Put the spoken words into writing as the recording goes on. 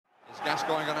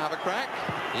Gascoigne going to have a crack?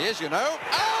 He is, you know.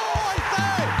 Oh, I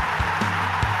say!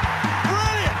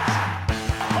 Brilliant!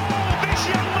 Oh,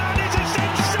 this young man is a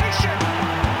sensation!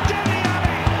 Dele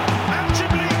Alli, out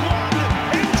of League One,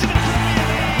 into the Premier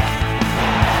League.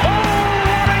 Oh,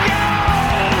 what a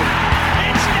goal!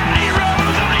 It's Danny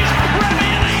Rose on his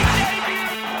Premier League debut.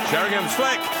 Sheringham's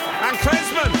flick, and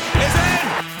Klinsmann is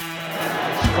in!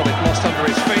 He's got it lost under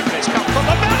his feet, and it's come from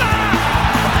the Miller!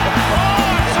 Oh,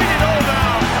 I've seen it all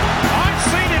now! I've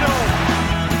seen it all!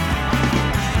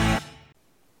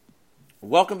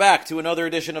 Welcome back to another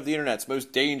edition of the Internet's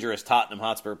most dangerous Tottenham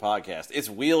Hotspur podcast. It's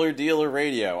Wheeler Dealer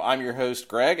Radio. I'm your host,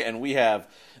 Greg, and we have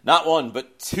not one,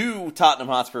 but two Tottenham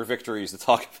Hotspur victories to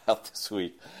talk about this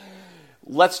week.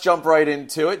 Let's jump right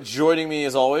into it. Joining me,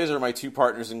 as always, are my two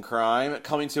partners in crime.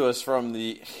 Coming to us from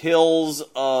the hills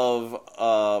of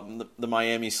the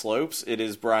Miami slopes, it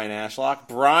is Brian Ashlock.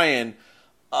 Brian,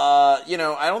 I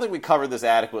don't think we covered this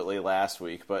adequately last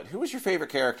week, but who was your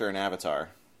favorite character in Avatar?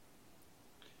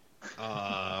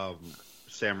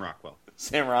 Sam Rockwell.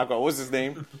 Sam Rockwell. What was his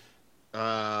name?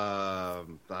 I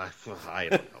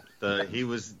don't know. He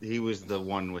was the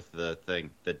one with the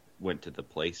thing that went to the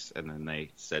place, and then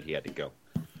they said he had to go.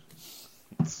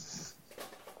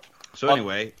 So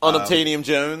anyway, Unobtainium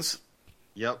Jones.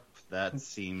 Yep, that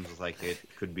seems like it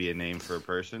could be a name for a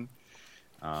person.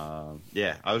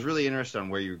 Yeah, I was really interested on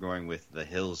where you were going with the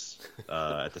hills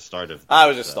at the start of. I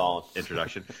was just stalling.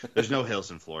 Introduction. There's no hills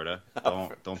in Florida.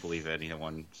 Don't believe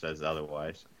anyone says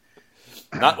otherwise.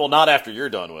 Not after you're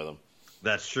done with them.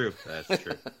 That's true. That's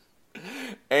true.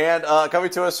 And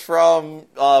coming to us from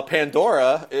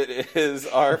Pandora, it is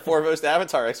our foremost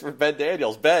Avatar expert, Ben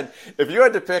Daniels. Ben, if you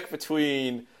had to pick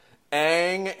between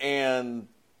Aang and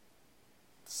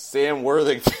Sam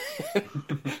Worthington,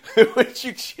 who would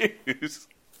you choose?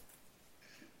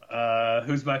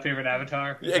 Who's my favorite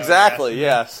Avatar? Exactly,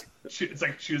 yes. It's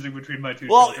like choosing between my two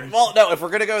children. Well, no, if we're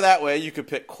going to go that way, you could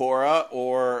pick Korra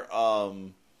or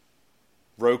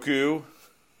Roku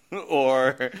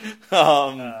or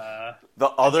the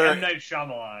other... M. Night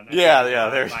Shyamalan. Yeah,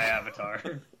 there's... My Avatar.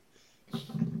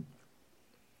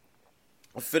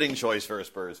 A fitting choice for a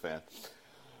Spurs fan.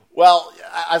 Well,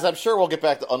 as I'm sure we'll get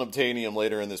back to Unobtainium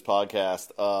later in this podcast,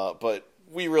 but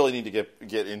we really need to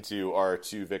get into our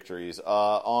two victories.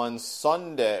 On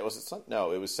Sunday, was it Sunday?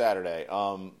 No, it was Saturday.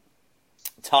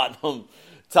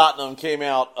 Tottenham came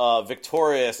out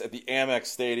victorious at the Amex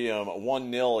Stadium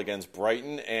 1-0 against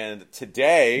Brighton, and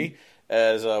today,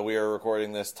 as we are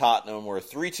recording this, Tottenham were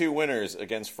 3-2 winners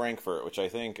against Frankfurt, which I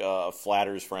think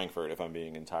flatters Frankfurt, if I'm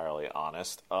being entirely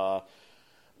honest.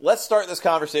 Let's start this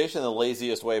conversation in the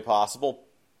laziest way possible.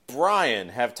 Brian,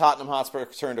 have Tottenham Hotspur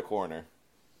turned a corner?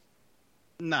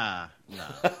 Nah.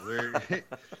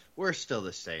 We're still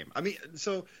the same. I mean,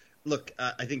 so look,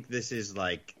 I think this is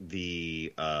like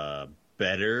the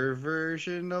better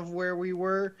version of where we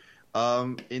were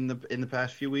in the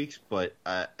past few weeks, but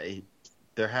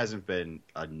there hasn't been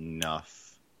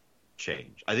enough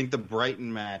change. I think the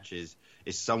Brighton match is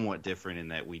somewhat different in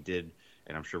that we did.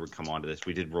 And I'm sure we'll come on to this.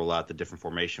 We did roll out the different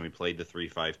formation. We played the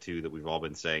 3-5-2 that we've all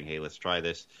been saying, hey, let's try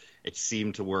this. It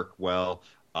seemed to work well.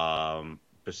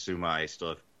 Bissouma, I still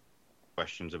have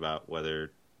questions about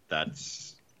whether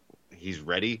he's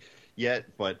ready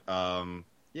yet. But,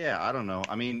 yeah, I don't know.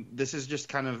 I mean, this is just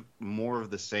kind of more of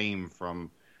the same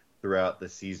from throughout the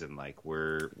season. Like,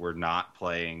 we're not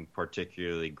playing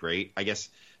particularly great. I guess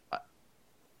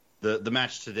the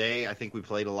match today, I think we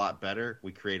played a lot better.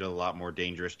 We created a lot more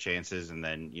dangerous chances, and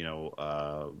then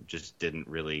just didn't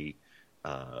really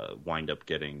wind up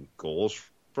getting goals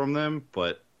from them.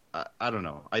 But I don't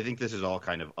know. I think this is all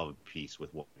kind of a piece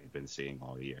with what we've been seeing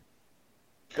all year.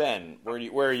 Ben,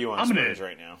 where are you on Spurs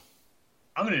right now?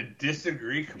 I'm going to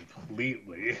disagree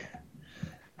completely.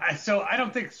 So I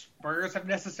don't think Spurs have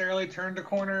necessarily turned a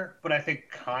corner, but I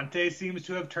think Conte seems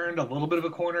to have turned a little bit of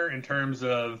a corner in terms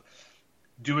of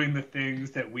doing the things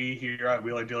that we here at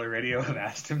Wheeler Dealer Radio have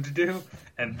asked him to do.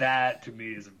 And that, to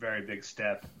me, is a very big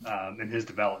step in his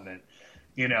development.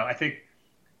 I think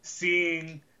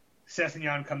seeing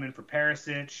Sessegnon come in for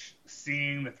Perisic,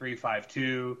 seeing the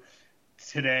 3-5-2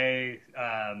 today,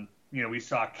 we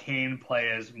saw Kane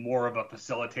play as more of a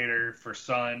facilitator for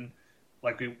Son,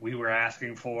 like we were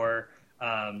asking for.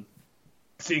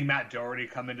 Seeing Matt Doherty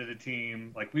come into the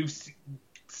team, like we've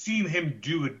seen him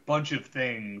do a bunch of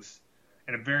things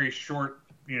in a very short,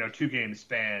 2-game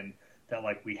span that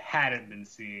like we hadn't been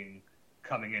seeing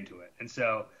coming into it. And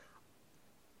so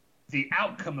the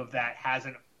outcome of that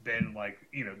hasn't been like,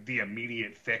 the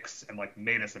immediate fix and like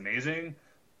made us amazing.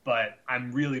 But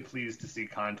I'm really pleased to see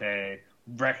Conte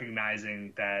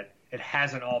recognizing that it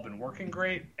hasn't all been working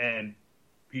great and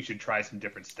he should try some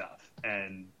different stuff.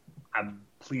 And I'm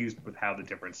pleased with how the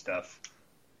different stuff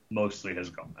mostly has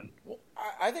gone. Well,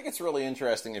 I think it's really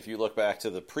interesting if you look back to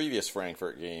the previous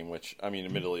Frankfurt game, which, I mean,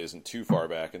 admittedly isn't too far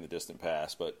back in the distant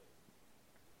past, but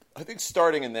I think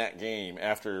starting in that game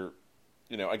after,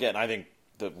 again, I think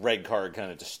the red card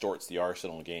kind of distorts the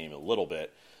Arsenal game a little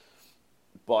bit,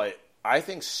 but I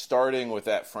think starting with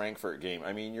that Frankfurt game,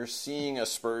 I mean, you're seeing a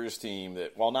Spurs team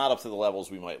that, while not up to the levels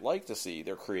we might like to see,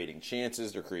 they're creating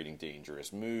chances, they're creating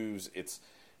dangerous moves. It's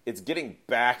getting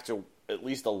back to at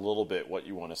least a little bit what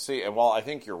you want to see. And while I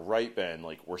think you're right, Ben,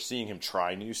 like, we're seeing him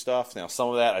try new stuff. Now, some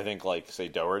of that, I think, like, say,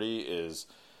 Doherty is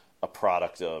a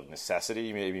product of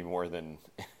necessity, maybe more than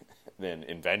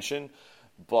invention.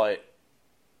 But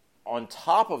on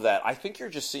top of that, I think you're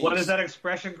just seeing... What is that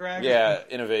expression, Greg? Yeah,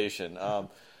 innovation.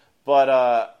 But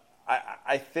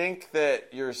I think that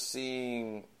you're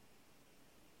seeing...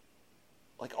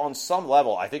 Like, on some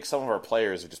level, I think some of our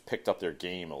players have just picked up their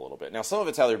game a little bit. Now, some of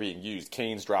it's how they're being used.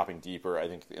 Kane's dropping deeper. I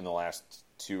think in the last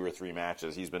 2 or 3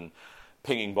 matches, he's been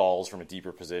pinging balls from a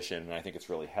deeper position, and I think it's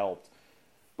really helped.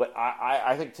 But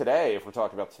I think today, if we're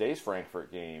talking about today's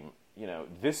Frankfurt game,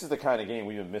 this is the kind of game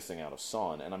we've been missing out of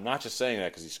Son. And I'm not just saying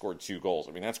that because he scored 2 goals.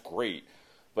 I mean, that's great.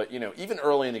 But, even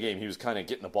early in the game, he was kind of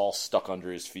getting the ball stuck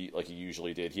under his feet like he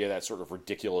usually did. He had that sort of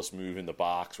ridiculous move in the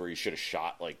box where he should have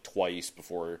shot, like, twice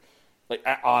before... Like,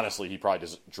 honestly, he probably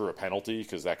just drew a penalty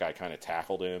because that guy kind of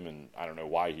tackled him, and I don't know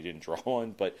why he didn't draw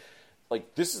one. But,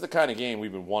 like, this is the kind of game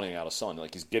we've been wanting out of Son.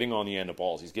 Like, he's getting on the end of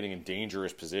balls. He's getting in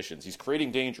dangerous positions. He's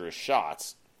creating dangerous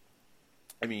shots.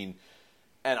 I mean,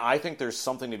 and I think there's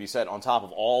something to be said on top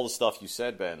of all the stuff you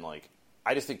said, Ben. Like,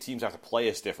 I just think teams have to play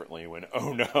us differently when,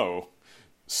 oh, no,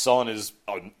 Son is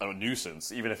a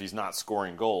nuisance, even if he's not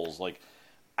scoring goals. Like,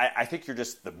 I think you're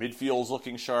just, the midfield's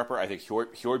looking sharper. I think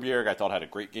Højbjerg, I thought, had a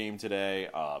great game today.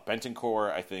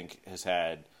 Bentancur, I think,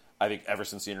 ever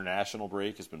since the international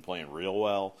break, has been playing real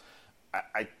well.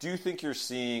 I do think you're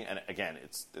seeing, and again,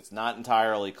 it's not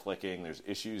entirely clicking. There's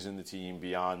issues in the team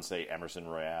beyond, say, Emerson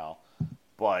Royale.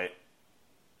 But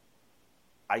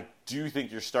I do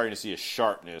think you're starting to see a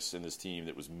sharpness in this team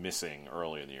that was missing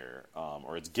early in the year.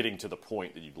 Or it's getting to the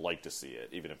point that you'd like to see it,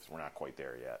 even if we're not quite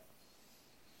there yet.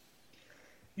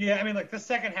 Yeah, I mean, like, the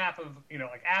second half of,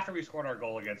 after we scored our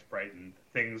goal against Brighton,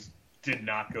 things did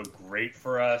not go great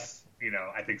for us.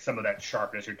 I think some of that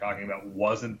sharpness you're talking about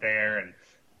wasn't there, and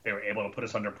they were able to put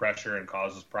us under pressure and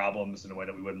cause us problems in a way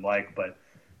that we wouldn't like. But,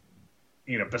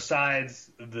 besides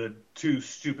the 2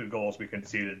 stupid goals we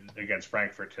conceded against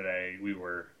Frankfurt today, we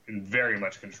were in very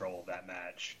much control of that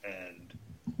match and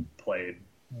played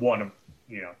one of,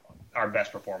 our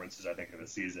best performances, I think, of the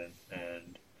season.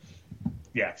 And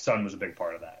yeah, Son was a big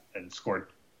part of that and scored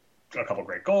a couple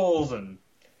great goals, and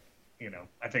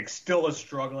I think still is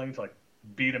struggling to, like,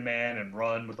 beat a man and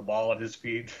run with the ball at his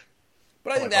feet.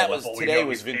 But I think that was today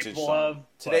was vintage Son.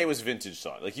 Today was vintage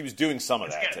Son. Like, he was doing some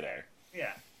of that today.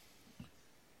 Yeah.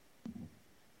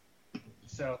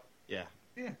 So yeah.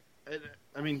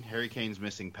 I mean, Harry Kane's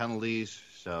missing penalties,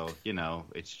 so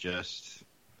it's just.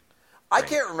 I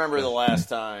can't remember the last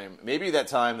time. Maybe that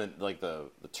time that, like, the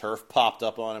turf popped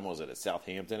up on him. Was it at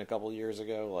Southampton a couple of years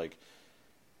ago? Like,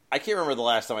 I can't remember the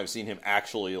last time I've seen him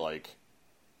actually, like,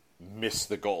 miss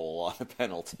the goal on a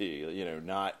penalty.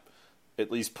 Not at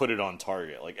least put it on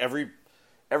target. Like, every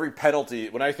penalty.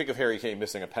 When I think of Harry Kane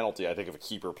missing a penalty, I think of a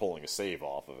keeper pulling a save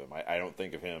off of him. I don't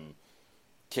think of him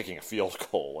kicking a field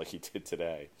goal like he did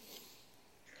today.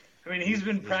 I mean, he's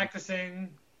been practicing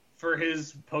for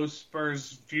his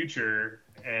post-Spurs future,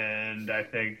 and I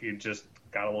think he just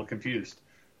got a little confused.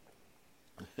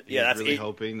 Yeah, that's really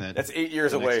hoping that's 8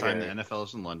 years away. Next time the NFL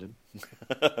is in London.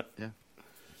 Yeah,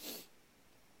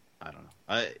 I don't know.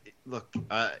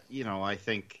 I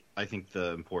think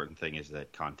the important thing is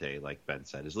that Conte, like Ben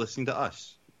said, is listening to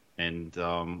us. And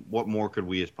what more could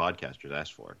we as podcasters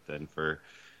ask for than for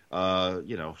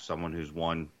someone who's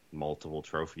won multiple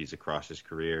trophies across his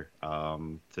career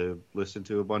to listen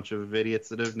to a bunch of idiots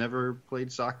that have never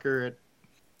played soccer at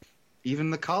even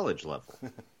the college level.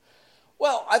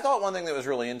 Well, I thought one thing that was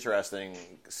really interesting,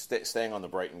 staying on the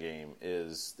Brighton game,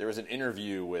 is there was an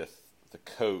interview with the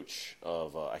coach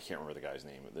of, I can't remember the guy's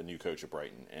name, the new coach of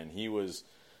Brighton, and he was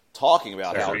talking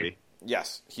about how,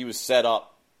 yes, he was set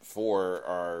up for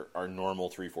our normal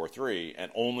 3-4-3,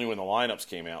 and only when the lineups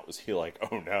came out was he like,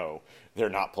 oh no, they're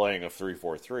not playing a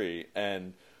 3-4-3,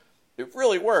 and it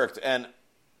really worked. And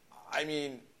I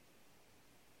mean,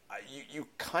 you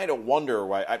kind of wonder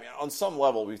why. I mean, on some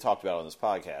level, we've talked about it on this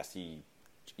podcast,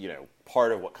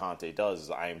 part of what Conte does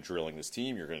is, I am drilling this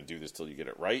team, you're going to do this till you get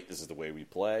it right, this is the way we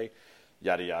play.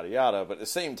 yada, yada, yada. But at the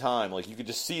same time, like, you could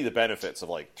just see the benefits of,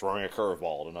 like, throwing a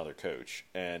curveball at another coach.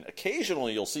 And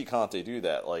occasionally you'll see Conte do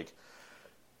that. Like,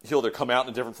 he'll either come out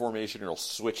in a different formation or he'll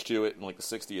switch to it in, like, the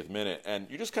 60th minute. And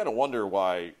you just kind of wonder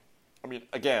why. I mean,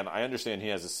 again, I understand he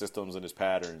has his systems and his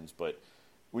patterns, but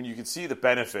when you can see the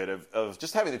benefit of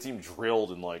just having the team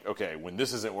drilled and, like, okay, when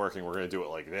this isn't working, we're going to do it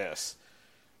like this.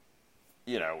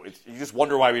 You know, you just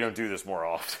wonder why we don't do this more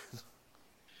often.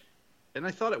 And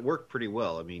I thought it worked pretty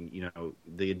well. I mean, you know,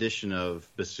 the addition of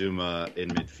Bissouma in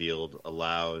midfield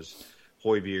allows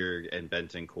Højbjerg and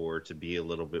Bentancur to be a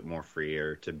little bit more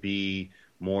freer, to be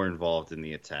more involved in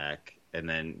the attack, and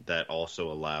then that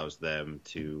also allows them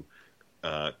to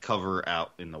cover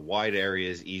out in the wide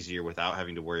areas easier without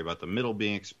having to worry about the middle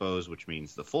being exposed, which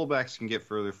means the fullbacks can get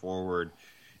further forward.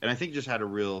 And I think just had a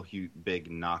real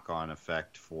big knock-on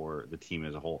effect for the team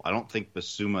as a whole. I don't think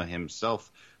Bissouma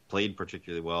himself played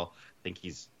particularly well. I think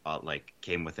he's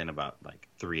came within about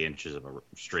 3 inches of a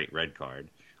straight red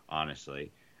card,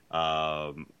 honestly.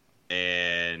 And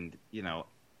you know,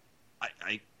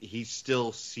 he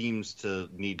still seems to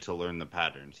need to learn the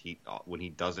patterns. When he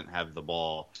doesn't have the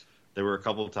ball, there were a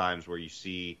couple of times where you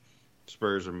see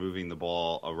Spurs are moving the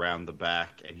ball around the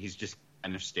back, and he's just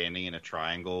kind of standing in a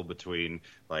triangle between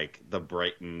like the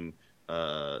Brighton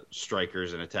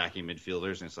strikers and attacking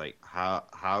midfielders, and it's like,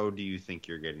 how do you think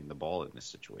you're getting the ball in this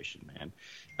situation, man?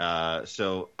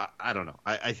 So I don't know.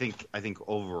 I think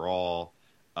overall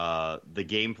the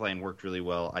game plan worked really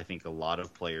well. I think a lot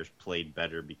of players played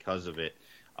better because of it.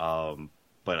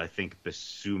 But I think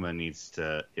Bissouma needs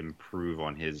to improve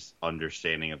on his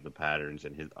understanding of the patterns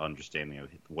and his understanding of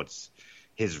what's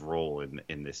his role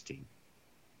in this team.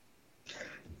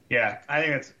 Yeah, I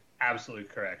think that's absolutely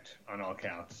correct on all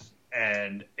counts.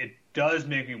 And it does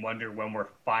make me wonder when we're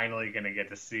finally going to get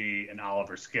to see an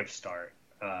Oliver Skipp start.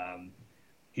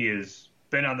 He has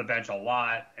been on the bench a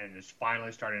lot and is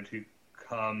finally starting to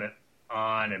come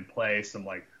on and play some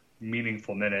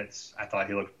meaningful minutes. I thought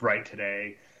he looked bright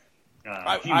today.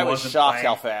 I was shocked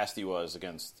how fast he was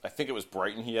against, I think it was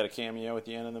Brighton. He had a cameo at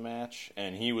the end of the match,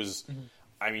 and he was,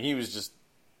 I mean, he was just,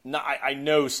 not, I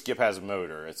know Skipp has a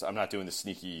motor. I'm not doing the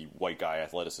sneaky white guy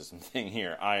athleticism thing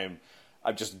here. I'm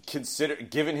just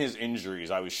given his injuries,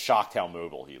 I was shocked how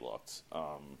mobile he looked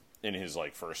in his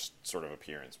first sort of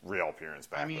real appearance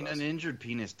back. I mean, an injured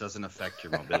penis doesn't affect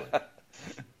your mobility.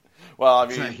 Well, I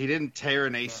mean, he didn't tear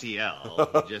an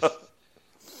ACL. He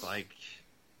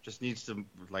just needs to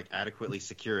adequately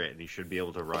secure it, and he should be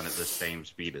able to run at the same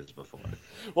speed as before.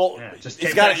 Well, just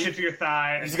take that shit to your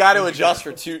thigh. He's got to adjust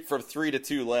from 3 to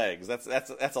 2 legs.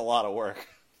 That's a lot of work.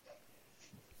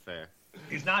 Fair.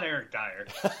 He's not Eric Dyer.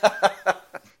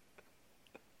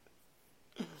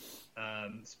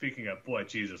 Speaking of, boy,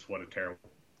 Jesus, what a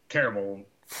terrible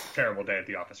day at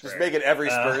the office. Just making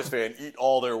every Spurs fan eat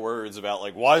all their words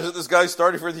about, why isn't this guy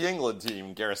starting for the England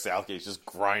team? Gareth Southgate's just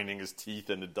grinding his teeth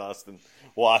into dust and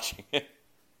watching it.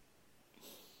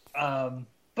 But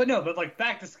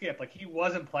back to Skipp. He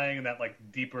wasn't playing in that,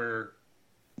 deeper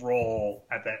role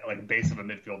at that, base of a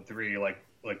midfield three like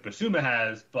Bissouma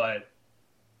has, but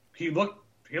he looked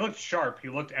sharp. He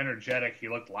looked energetic. He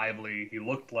looked lively. He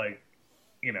looked like,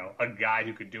 a guy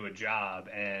who could do a job.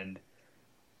 And,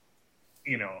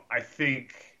 I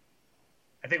think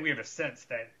we have a sense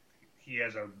that he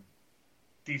has a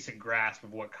decent grasp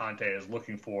of what Conte is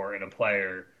looking for in a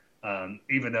player,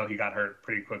 even though he got hurt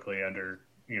pretty quickly under,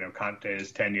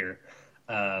 Conte's tenure.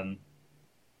 And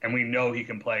we know he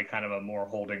can play kind of a more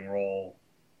holding role.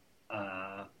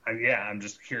 I'm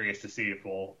just curious to see if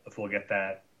we'll get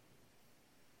that.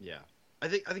 Yeah, I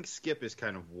think Skipp is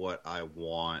kind of what I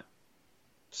want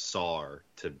Sarr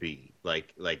to be.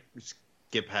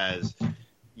 Skipp has,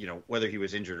 whether he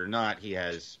was injured or not, he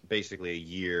has basically a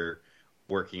year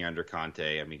working under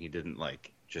Conte. I mean, he didn't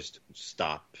just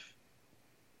stop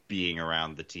being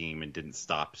around the team and didn't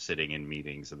stop sitting in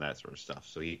meetings and that sort of stuff.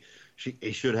 So he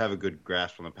should have a good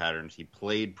grasp on the patterns. He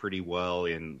played pretty well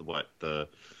in the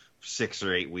 6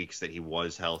 or 8 weeks that he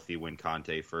was healthy when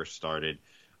Conte first started.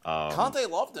 Conte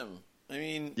loved him. I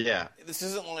mean, yeah, this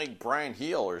isn't like Brian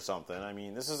Heel or something. I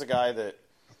mean, this is a guy that,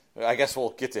 I guess we'll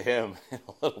get to him in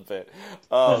a little bit.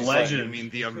 Legend. I mean,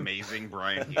 the amazing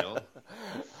Brian Heel.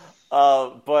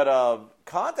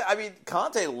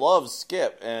 Conte loves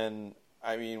Skipp, and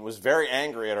was very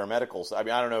angry at our medical staff. I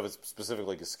don't know if it's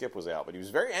specifically because Skipp was out, but he was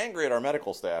very angry at our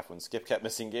medical staff when Skipp kept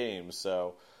missing games.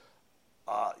 So,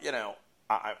 I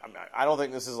don't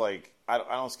think this is I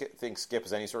don't think Skipp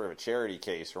is any sort of a charity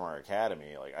case from our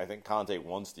academy. I think Conte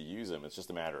wants to use him. It's just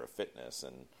a matter of fitness.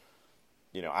 And,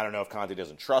 I don't know if Conte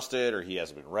doesn't trust it or he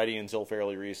hasn't been ready until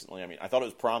fairly recently. I thought it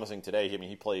was promising today.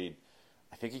 He played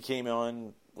I think he came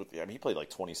on with. I mean, he played like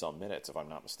 20-some minutes, if I'm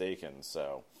not mistaken.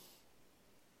 So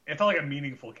it felt like a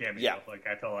meaningful cameo. Yeah. Like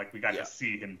I felt like we got Yeah. to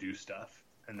see him do stuff,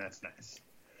 and that's nice.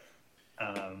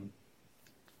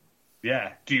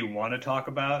 Yeah. Do you want to talk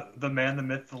about the man, the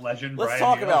myth, the legend? let's Brian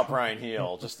talk Hill? about Brian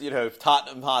Heel. Just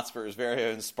Tottenham Hotspur's very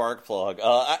own spark plug.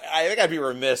 I think I'd be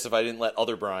remiss if I didn't let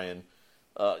other Brian.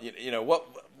 What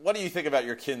do you think about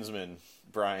your kinsman,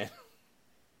 Brian?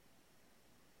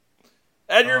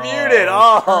 And you're muted.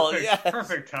 Oh, perfect, yes.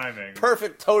 perfect timing.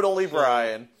 Perfect, totally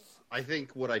Brian. I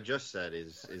think what I just said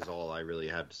is all I really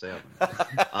have to say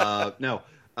on that. No.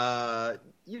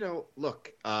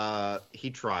 Look, he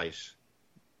tries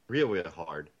real, real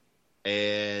hard,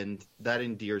 and that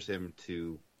endears him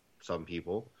to some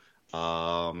people.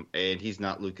 And he's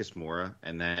not Lucas Moura,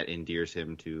 and that endears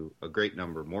him to a great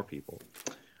number more people.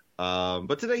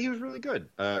 But today he was really good.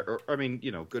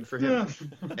 Good for him.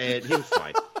 And he was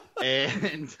fine.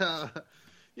 And,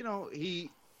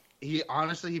 he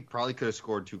honestly, he probably could have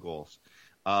scored 2 goals.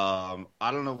 I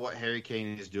don't know what Harry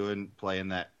Kane is doing playing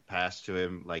that pass to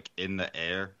him, like, in the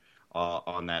air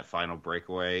on that final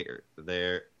breakaway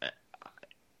there.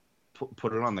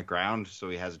 Put it on the ground so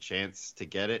he has a chance to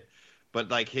get it. But,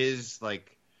 like, his,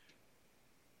 like,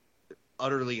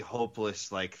 utterly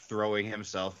hopeless, like, throwing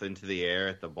himself into the air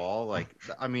at the ball, like,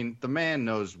 I mean, the man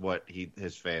knows what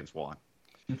his fans want.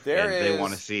 They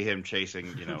want to see him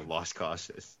chasing, lost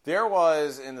causes. There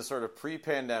was, in the sort of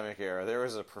pre-pandemic era, there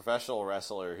was a professional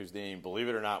wrestler whose name, believe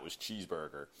it or not, was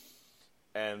Cheeseburger.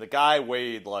 And the guy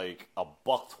weighed like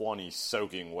 $120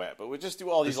 soaking wet, but would just do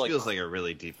all these This feels like a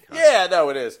really deep cut. Yeah, no,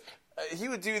 it is. He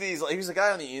would do these, he was a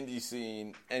guy on the indie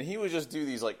scene, and he would just do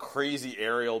these like crazy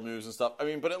aerial moves and stuff. I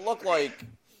mean, but it looked like,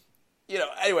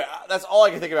 anyway, that's all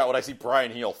I can think about when I see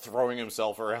Brian Heel throwing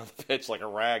himself around the pitch like a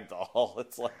rag doll.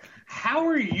 It's like, how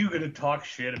are you going to talk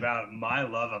shit about my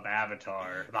love of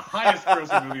Avatar, the highest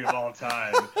grossing movie of all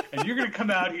time, and you're going to come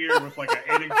out here with like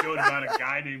an anecdote about a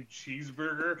guy named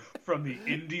Cheeseburger from the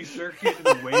indie circuit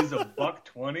who weighs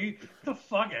 $120? Get the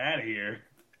fuck out of here.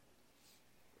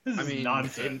 This is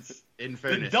nonsense. In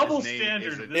fairness, the double his name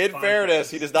standard. isn't- Of this in fairness,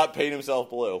 podcast. he does not paint himself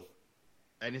blue.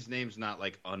 And his name's not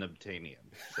like Unobtainium,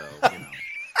 so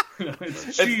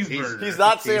It's Cheeseburger. He's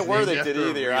not He's Sam Worthington named after a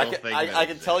either. real I thing that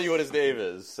can tell you what his exists. name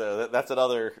is. So that's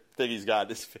another thing he's got in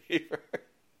his favor.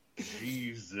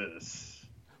 Jesus.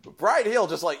 But Brian Hill,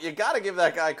 just like, you got to give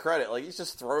that guy credit. Like, he's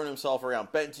just throwing himself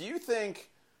around. Ben, do you think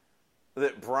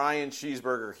that Brian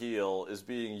Cheeseburger Heel is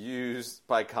being used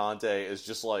by Conte as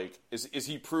just like, is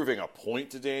he proving a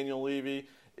point to Daniel Levy?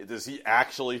 Does he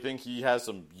actually think he has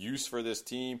some use for this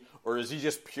team, or is he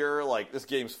just pure like, this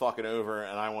game's fucking over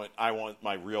and I want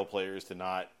my real players to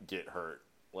not get hurt?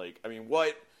 Like, I mean,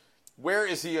 where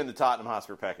is he in the Tottenham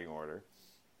Hotspur pecking order?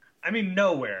 I mean,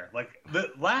 nowhere. Like,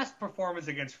 the last performance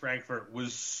against Frankfurt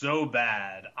was so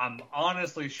bad. I'm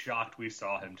honestly shocked we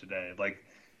saw him today. Like,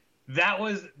 that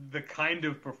was the kind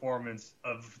of performance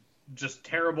of just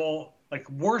terrible, like,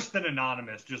 worse than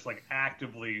anonymous, just, like,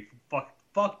 actively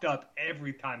fucked up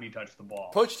every time he touched the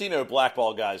ball. Pochettino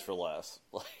blackball guys for less.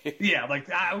 Yeah, like,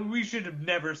 we should have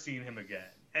never seen him again.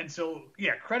 And so,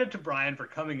 yeah, credit to Brian for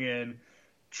coming in,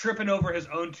 tripping over his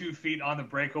own 2 feet on the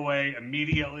breakaway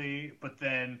immediately, but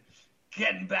then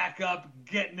getting back up,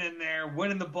 getting in there,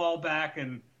 winning the ball back,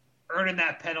 and earning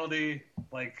that penalty.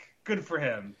 Like, good for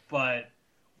him. But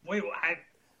wait,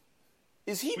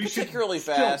 is he we should particularly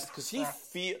still- fast? Because he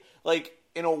feel like,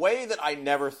 in a way that I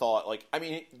never thought. Like, I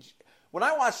mean, when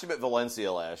I watched him at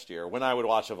Valencia last year, when I would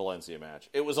watch a Valencia match,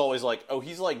 it was always like, oh,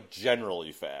 he's like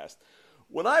generally fast.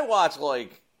 When I watch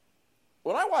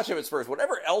him at Spurs,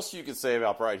 whatever else you could say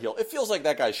about Brian Hill, it feels like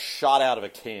that guy's shot out of a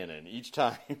cannon each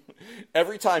time.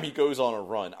 Every time he goes on a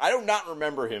run. I do not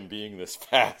remember him being this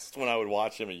fast when I would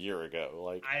watch him a year ago.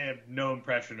 Like, I have no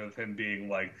impression of him being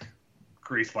like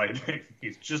grease lightning.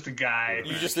 He's just a guy.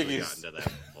 You just think Actually he's- gotten to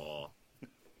that ball.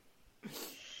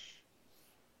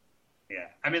 Yeah,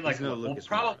 I mean, like, He's no we'll Lucas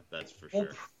probably Moura, that's for sure.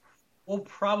 we'll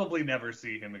probably never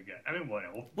see him again. I mean,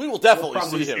 we will definitely we'll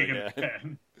probably see him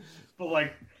again. But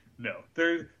like, no,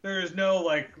 there is no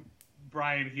like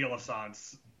Brian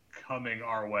Heel-assance coming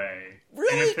our way.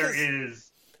 Really? And if there 'Cause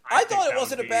is, I think thought it that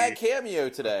wasn't a would bad be- cameo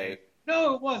today.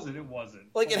 No, it wasn't. It wasn't.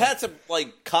 Like, it had some,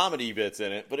 like, comedy bits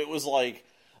in it, but it was like,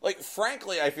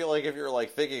 frankly, I feel like if you're,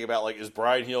 like, thinking about, like, is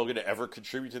Brian Hill going to ever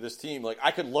contribute to this team? Like, I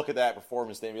could look at that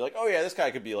performance and be like, oh, yeah, this guy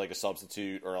could be, like, a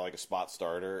substitute or, like, a spot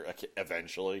starter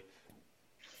eventually.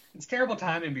 It's terrible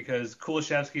timing because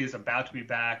Kuliszewski is about to be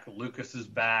back. Lucas is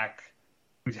back.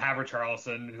 We have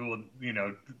Richarlison, who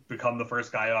will, become the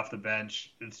first guy off the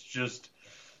bench. It's just,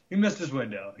 he missed his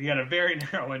window. He had a very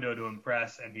narrow window to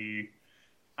impress, and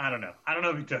I don't know. I don't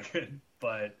know if he took it,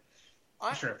 but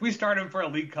sure. If we start him for a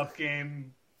League Cup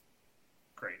game,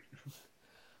 great.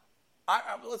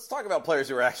 Let's talk about players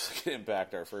who are actually going to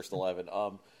impact our first 11.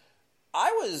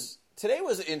 Today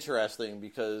was interesting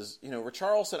because,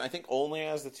 Richarlison, I think, only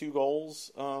has the 2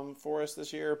 goals for us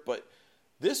this year, but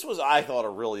this was, I thought, a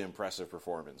really impressive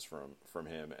performance from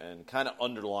him and kind of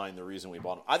underlined the reason we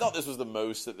bought him. I thought this was the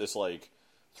most that this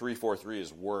 3-4-3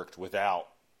 has worked without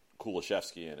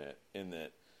Kulusevski in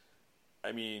it,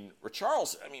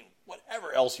 Richarlison,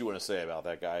 whatever else you want to say about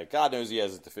that guy, God knows he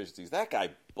has his deficiencies. That guy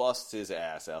busts his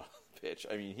ass out of the pitch.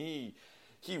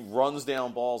 He runs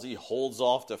down balls. He holds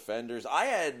off defenders.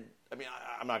 I'm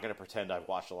not going to pretend I've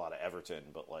watched a lot of Everton,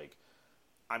 but,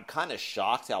 I'm kind of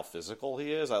shocked how physical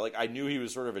he is. I knew he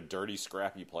was sort of a dirty,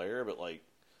 scrappy player, but,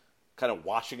 kind of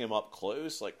watching him up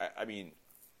close, I think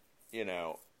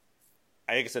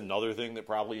it's another thing that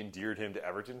probably endeared him to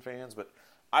Everton fans, but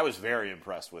I was very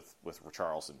impressed with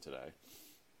Richarlison today.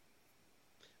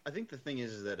 I think the thing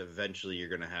is that eventually you're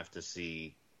going to have to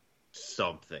see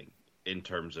something in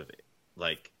terms of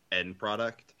end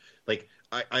product.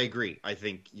 I agree. I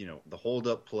think, the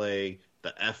hold-up play,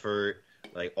 the effort,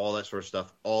 all that sort of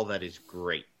stuff, all that is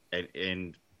great.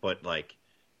 But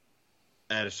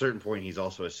at a certain point, he's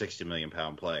also a 60 million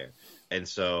pound player. And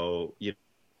so,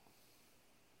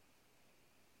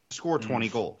 score 20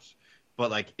 goals.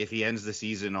 But if he ends the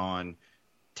season on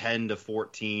 10 to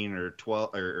 14 or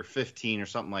 12 or 15 or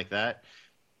something like that,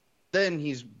 then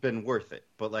he's been worth it.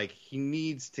 But he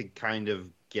needs to kind of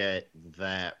get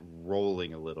that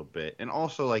rolling a little bit. And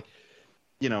also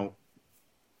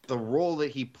the role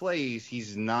that he plays,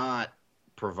 he's not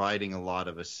providing a lot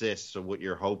of assists. So what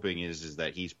you're hoping is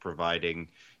that he's providing,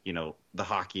 the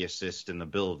hockey assist and the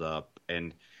build up.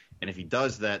 And if he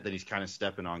does that, then he's kind of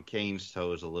stepping on Kane's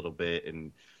toes a little bit.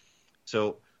 And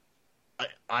so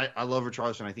I love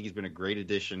Richarlison. I think he's been a great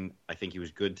addition. I think he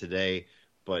was good today.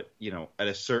 But, at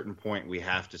a certain point, we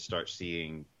have to start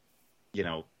seeing,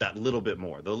 that little bit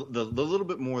more. The little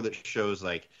bit more that shows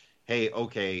hey,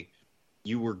 okay,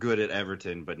 you were good at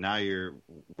Everton, but now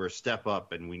we're a step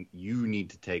up and you need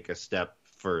to take a step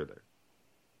further.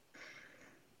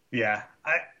 Yeah,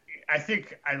 I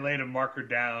think I laid a marker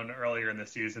down earlier in the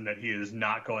season that he is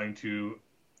not going to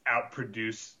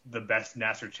outproduce the best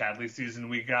Nacer Chadli season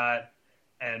we got.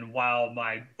 And while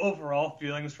my overall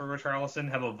feelings for Richarlison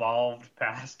have evolved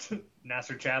past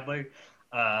Nacer Chadli,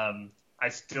 I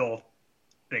still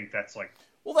think that's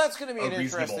that's going to be an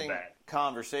interesting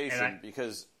conversation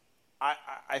because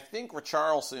I think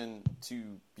Richarlison,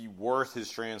 to be worth his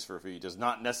transfer fee, does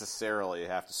not necessarily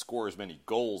have to score as many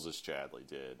goals as Chadli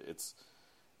did. It's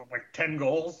 10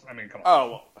 goals. I mean, come on.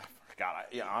 Oh, God.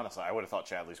 Honestly, I would have thought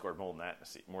Chadli scored more than that in a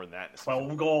season.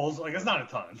 12 goals. It's not a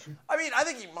ton. I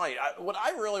think he might. What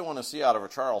I really want to see out of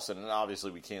Richarlison, and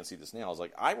obviously we can't see this now, is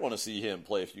I want to see him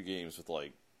play a few games with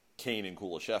Kane and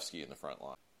Kulusevski in the front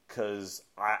line, because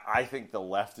I think the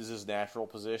left is his natural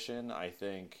position. I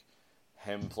think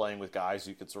him playing with guys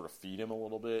who could sort of feed him a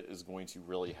little bit is going to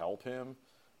really help him.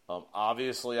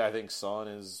 Obviously, I think Son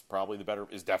is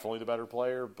definitely the better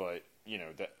player, but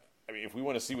if we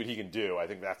want to see what he can do, I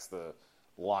think that's the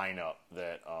lineup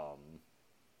that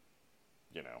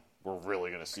we're really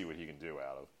going to see what he can do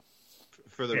out of.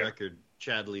 For the record,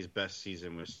 Chadley's best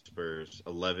season with Spurs: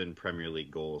 11 Premier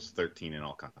League goals, 13 in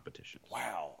all competitions.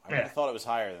 Wow, I thought it was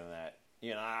higher than that.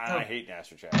 I hate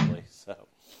Nacer Chadli, so.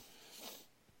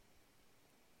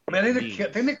 I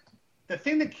think the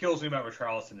thing that kills me about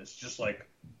Richarlison is just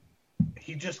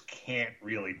he just can't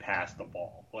really pass the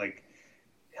ball.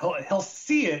 He'll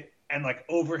see it and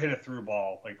overhit a through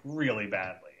ball really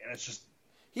badly, and it's just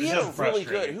he hit a really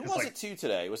good. Who was it to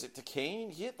today? Was it to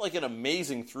Kane? He hit an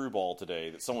amazing through ball today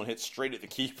that someone hit straight at the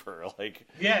keeper.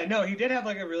 Yeah, no, he did have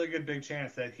a really good big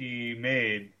chance that he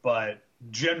made, but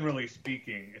generally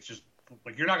speaking, it's just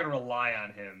you're not going to rely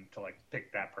on him to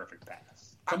pick that perfect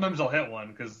pass. Sometimes he'll hit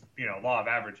one because law of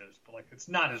averages, but it's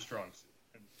not his strong suit.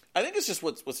 I think it's just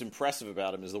what's impressive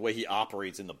about him is the way he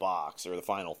operates in the box or the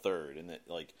final third, and that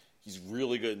he's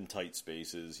really good in tight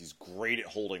spaces. He's great at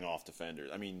holding off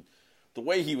defenders. The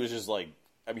way he was just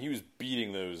he was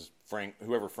beating those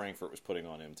whoever Frankfurt was putting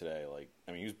on him today.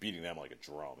 He was beating them like a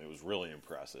drum. It was really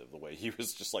impressive the way he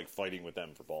was just fighting with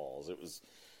them for balls. It was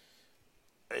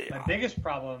my biggest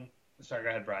problem. Sorry, go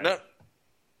ahead, Brian. No.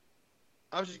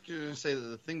 I was just going to say that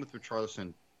the thing with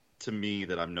Richarlison, to me,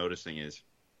 that I'm noticing is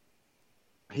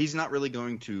he's not really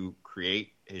going to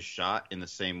create his shot in the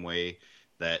same way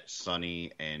that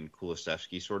Sonny and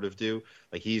Kulusevski sort of do.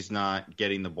 He's not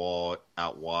getting the ball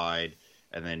out wide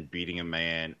and then beating a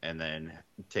man and then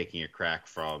taking a crack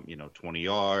from 20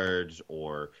 yards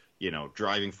or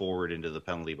driving forward into the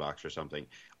penalty box or something.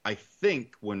 I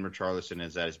think when Richarlison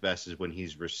is at his best is when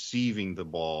he's receiving the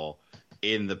ball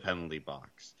in the penalty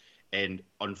box. And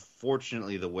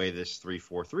unfortunately, the way this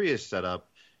 3-4-3 is set up,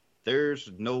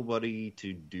 there's nobody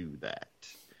to do that.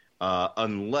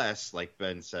 Unless, like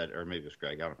Ben said, or maybe it was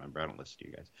Greg, I don't remember, I don't listen to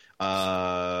you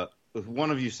guys.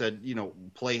 One of you said,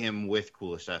 play him with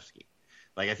Kulusevski.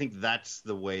 Like, I think that's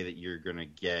the way that you're going to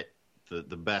get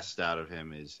the best out of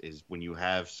him is when you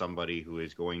have somebody who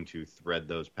is going to thread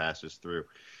those passes through.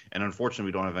 And unfortunately,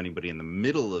 we don't have anybody in the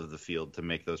middle of the field to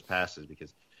make those passes,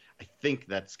 because I think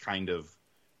that's kind of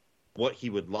what he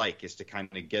would like, is to kind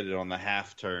of get it on the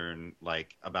half turn,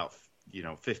 like about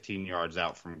 15 yards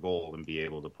out from goal, and be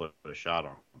able to put a shot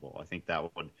on the ball. I think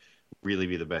that would really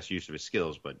be the best use of his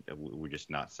skills, but we're just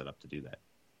not set up to do that.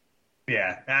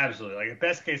 Yeah, absolutely. Like, the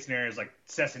best case scenario is like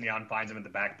Sessegnon finds him at the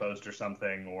back post or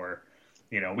something, or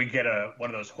we get one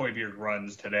of those Højbjerg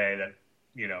runs today that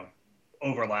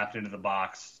overlapped into the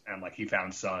box, and like he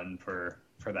found Son for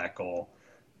that goal,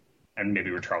 and maybe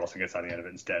Richarlison gets on the end of it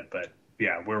instead. But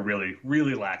yeah, we're really,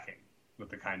 really lacking with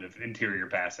the kind of interior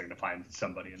passing to find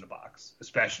somebody in the box,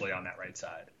 especially on that right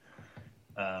side.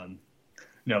 I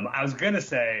was gonna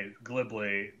say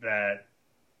glibly that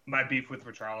my beef with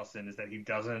Richarlison is that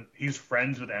he's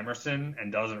friends with Emerson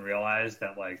and doesn't realize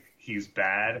that like he's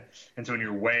bad. And so when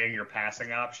you're weighing your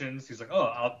passing options, he's like,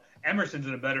 Emerson's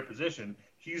in a better position.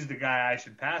 He's the guy I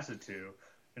should pass it to,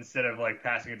 instead of like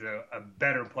passing it to a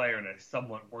better player in a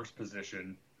somewhat worse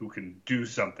position who can do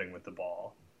something with the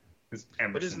ball.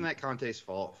 But isn't that Conte's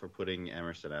fault for putting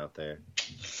Emerson out there?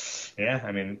 Yeah,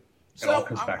 I mean, it so all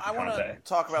comes back to I want to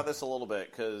talk about this a little bit,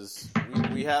 because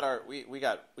we got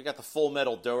the Full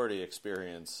Metal Doherty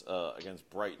experience against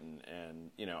Brighton,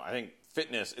 and I think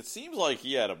fitness. It seems like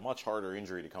he had a much harder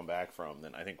injury to come back from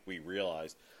than I think we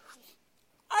realized.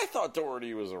 I thought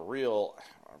Doherty was a real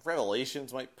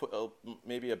revelations. Might put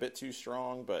maybe a bit too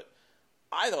strong, but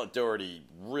I thought Doherty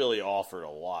really offered a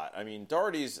lot. I mean,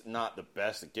 Doherty's not the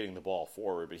best at getting the ball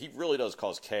forward, but he really does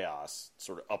cause chaos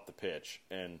sort of up the pitch,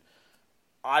 and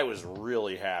I was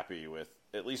really happy with,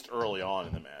 at least early on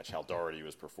in the match, how Doherty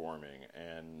was performing.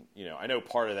 And, I know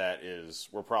part of that is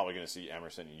we're probably going to see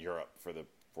Emerson in Europe for the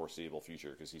foreseeable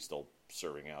future, because he's still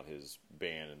serving out his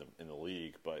ban in the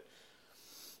league. But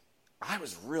I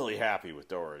was really happy with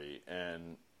Doherty.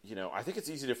 And, I think it's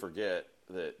easy to forget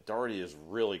that Doherty is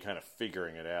really kind of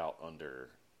figuring it out under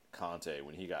Conte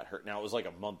when he got hurt. Now, it was like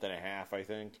a month and a half, I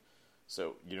think.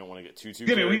 So you don't want to get too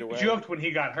carried away. We joked when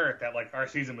he got hurt that like our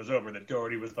season was over, that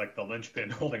Doherty was like the linchpin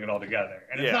holding it all together,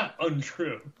 and it's not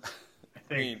untrue. I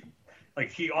think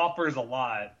like he offers a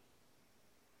lot.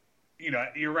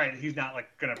 You're right. He's not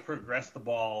like going to progress the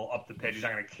ball up the pitch. He's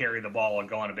not going to carry the ball and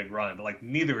go on a big run. But like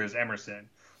neither is Emerson.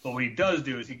 But what he does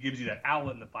do is he gives you that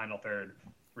outlet in the final third,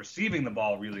 receiving the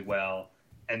ball really well,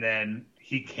 and then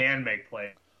he can make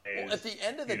plays. Well, at the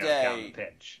end of the down day, the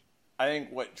pitch. I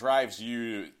think what drives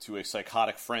you to a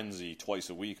psychotic frenzy twice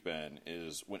a week, Ben,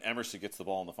 is when Emerson gets the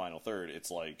ball in the final third,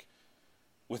 it's like,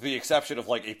 with the exception of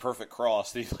like a perfect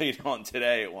cross that he laid on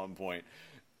today at one point,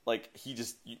 like he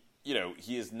just,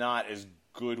 he is not as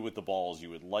good with the ball as you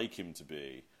would like him to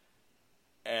be.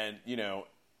 And,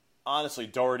 honestly,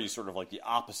 Doherty's sort of like the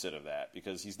opposite of that,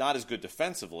 because he's not as good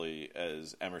defensively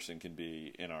as Emerson can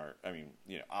be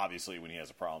obviously when he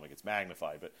has a problem it gets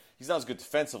magnified, but he's not as good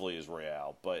defensively as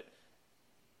Real, but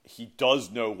he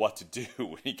does know what to do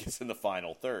when he gets in the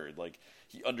final third. Like,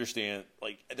 he understands,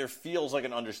 like, there feels like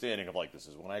an understanding of, like, this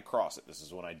is when I cross it, this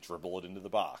is when I dribble it into the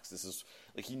box, this is,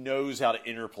 like, he knows how to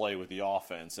interplay with the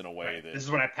offense in a way that... This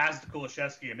is when I pass to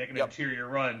Kulusevski and make an interior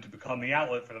run to become the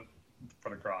outlet for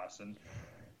the cross. And,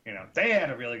 they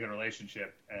had a really good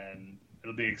relationship, and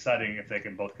it'll be exciting if they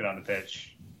can both get on the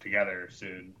pitch together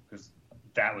soon, because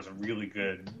that was a really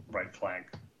good right flank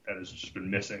that has just been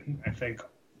missing, I think,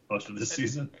 most of this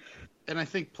season. And I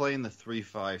think playing the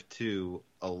 3-5-2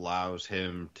 allows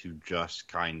him to just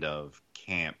kind of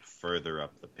camp further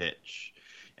up the pitch.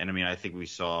 And I think we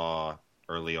saw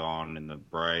early on in the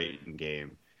Brighton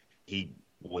game, he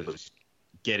was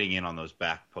getting in on those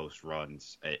back post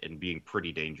runs and being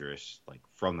pretty dangerous, like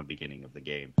from the beginning of the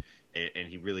game. And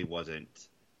he really wasn't,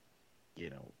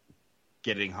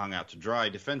 getting hung out to dry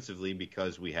defensively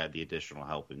because we had the additional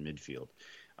help in midfield.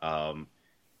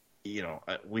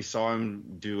 We saw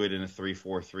him do it in a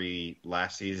 3-4-3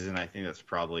 last season. I think that's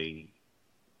probably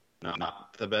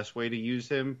not the best way to use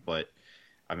him, but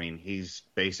he's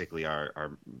basically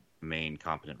our main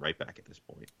competent right back at this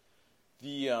point.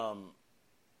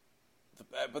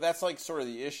 But that's like sort of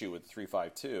the issue with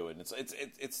 3-5-2, and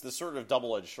it's the sort of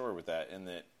double-edged sword with that, in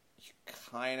that you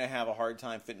kind of have a hard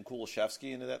time fitting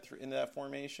Kulusevski into that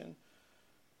formation.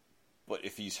 But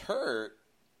if he's hurt,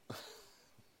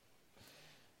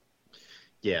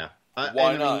 yeah,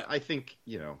 why not? I mean, I think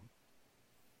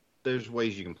there's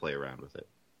ways you can play around with it.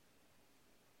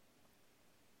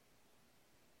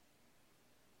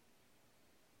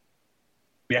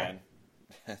 Yeah.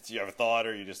 Do you have a thought,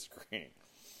 or are you disagreeing?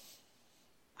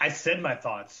 I said my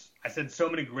thoughts. I said so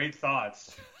many great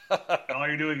thoughts. And all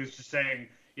you're doing is just saying,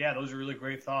 yeah, those are really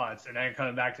great thoughts. And then you're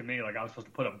coming back to me like I'm supposed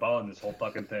to put a bow on this whole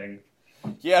fucking thing.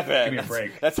 Yeah, Ben. Give me a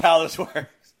break. That's how this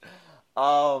works.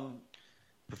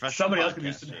 Somebody else can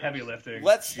do some heavy lifting.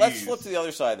 Let's flip to the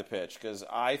other side of the pitch, because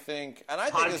I think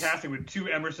podcasting with two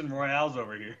Emerson Royales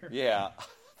over here. Yeah.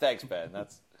 Thanks, Ben.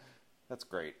 That's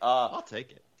great. I'll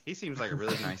take it. He seems like a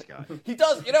really nice guy. He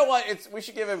does. You know what? We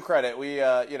should give him credit. We,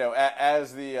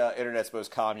 as the internet's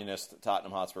most communist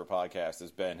Tottenham Hotspur podcast,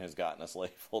 as Ben has gotten us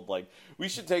labeled, like, we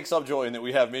should take some joy in that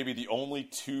we have maybe the only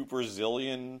 2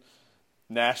 Brazilian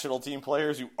national team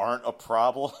players who aren't a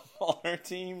problem on our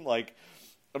team. Like,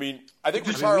 I mean, I think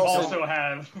we Richarlison also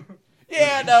have.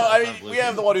 Yeah, no, I mean, we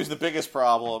have the one who's the biggest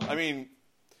problem. I mean,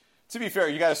 to be fair,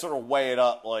 you got to sort of weigh it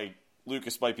up. Like,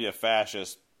 Lucas might be a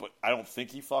fascist, but I don't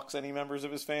think he fucks any members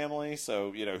of his family.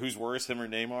 So, who's worse, him or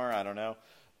Neymar? I don't know.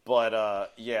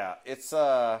 But, yeah, it's,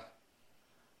 I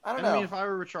don't know. I mean, if I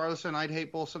were Richarlison, I'd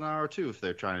hate Bolsonaro, too, if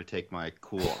they're trying to take my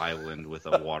cool island with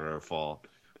a waterfall.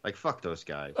 Like, fuck those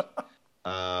guys.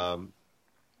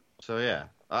 So, yeah.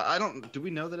 Do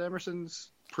we know that Emerson's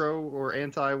pro or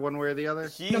anti one way or the other?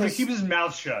 He keeps his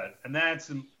mouth shut, and that's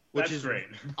great.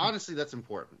 Honestly, that's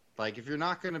important. Like, if you're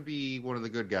not going to be one of the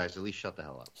good guys, at least shut the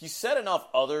hell up. He said enough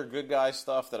other good guy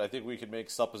stuff that I think we could make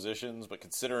suppositions, but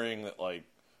considering that, like,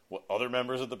 what other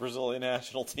members of the Brazilian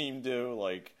national team do,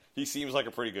 like, he seems like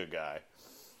a pretty good guy.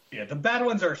 Yeah, the bad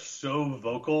ones are so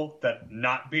vocal that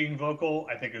not being vocal,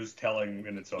 I think, is telling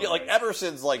in its own way. Yeah, like,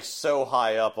 Emerson's, like, so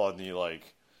high up on the,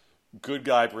 like, good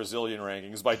guy Brazilian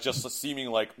rankings by just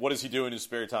seeming like, what does he do in his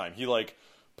spare time? He, like,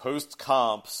 posts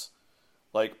comps,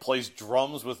 like, plays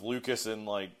drums with Lucas and,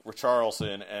 like,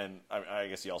 Richarlison, and I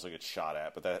guess he also gets shot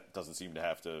at, but that doesn't seem to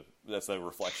have to, that's the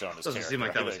reflection on his character. Doesn't seem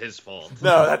like that was his fault.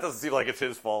 No, that doesn't seem like it's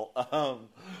his fault.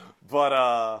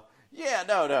 Yeah,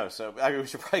 no. So, I mean, we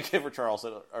should probably give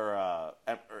Richarlison or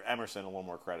Emerson a little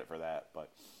more credit for that, but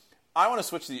I want to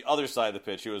switch to the other side of the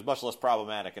pitch, who is much less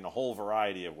problematic in a whole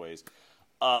variety of ways.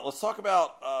 Let's talk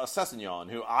about Sessegnon,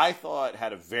 who I thought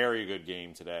had a very good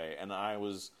game today, and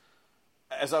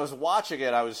as I was watching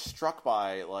it, I was struck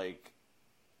by, like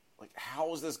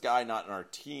how is this guy not in our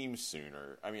team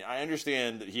sooner? I mean, I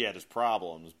understand that he had his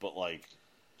problems, but like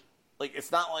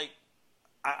it's not like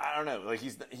I don't know, like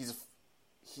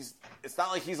it's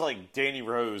not like he's like Danny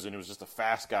Rose and it was just a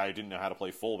fast guy who didn't know how to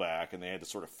play fullback and they had to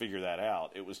sort of figure that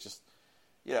out. It was just,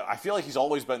 I feel like he's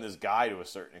always been this guy to a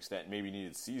certain extent. Maybe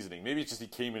needed seasoning. Maybe it's just he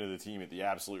came into the team at the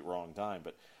absolute wrong time,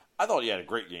 but I thought he had a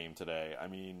great game today. I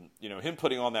mean, him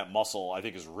putting on that muscle, I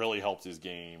think, has really helped his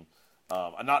game.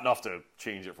 Not enough to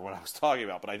change it from what I was talking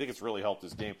about, but I think it's really helped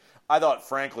his game. I thought,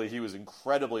 frankly, he was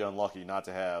incredibly unlucky not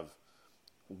to have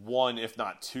one, if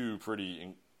not two,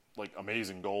 pretty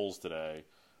amazing goals today.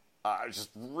 Just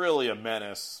really a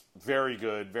menace. Very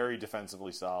good, very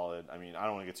defensively solid. I mean, I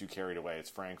don't want to get too carried away. It's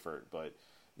Frankfurt, but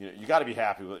you got to be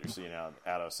happy with what you're seeing out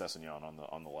of Sessegnon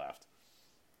on the left.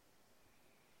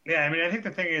 Yeah, I mean, I think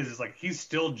the thing is like he's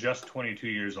still just 22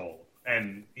 years old,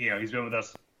 and he's been with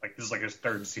us this is like his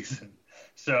third season.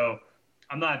 So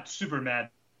I'm not super mad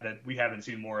that we haven't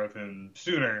seen more of him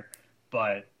sooner,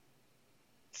 but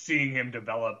seeing him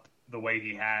develop the way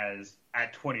he has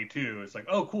at 22, it's like,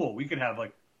 oh, cool, we could have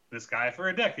like this guy for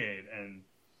a decade, and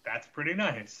that's pretty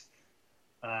nice.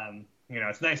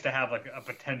 It's nice to have like a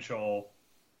potential.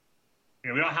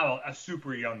 We don't have a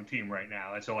super young team right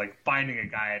now, and so like finding a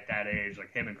guy at that age,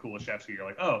 like him and Kulusevski, you're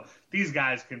like, oh, these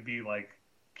guys can be like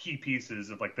key pieces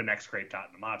of like the next great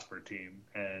Tottenham Hotspur team.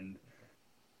 And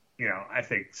I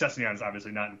think Sessegnon is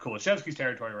obviously not in Kulusevski's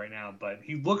territory right now, but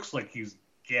he looks like he's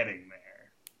getting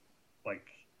there. Like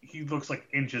he looks like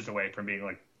inches away from being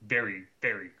like very,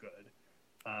 very good.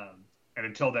 And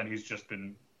until then, he's just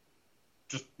been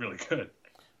just really good.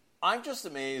 I'm just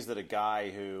amazed that a guy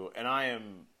who, and I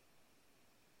am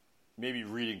maybe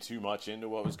reading too much into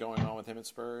what was going on with him at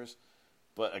Spurs,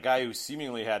 but a guy who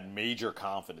seemingly had major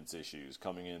confidence issues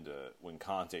coming into when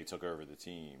Conte took over the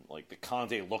team. Like, the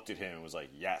Conte looked at him and was like,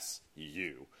 yes,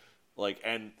 you. Like,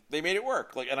 and they made it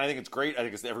work. Like, and I think it's great. I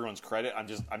think it's everyone's credit. I'm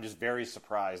just very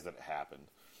surprised that it happened.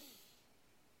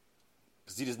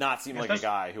 Because he does not seem like a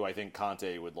guy who I think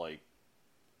Conte would, like,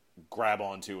 grab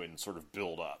onto and sort of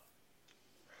build up.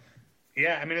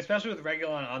 Yeah, I mean, especially with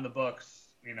Reguilon on the books,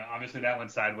 obviously that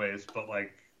went sideways, but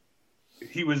like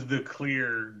he was the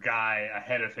clear guy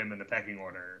ahead of him in the pecking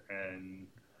order, and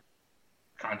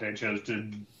Conte chose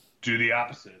to do the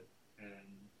opposite. And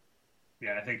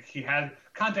yeah, I think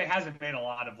Conte hasn't made a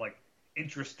lot of like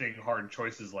interesting hard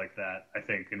choices like that, I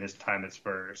think, in his time at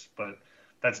Spurs, but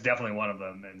that's definitely one of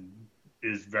them and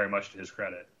is very much to his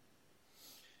credit.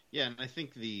 Yeah, and I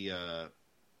think the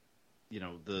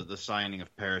signing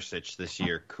of Perisic this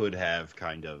year could have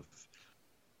kind of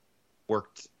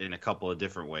worked in a couple of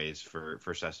different ways for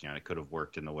Sessegnon. It could have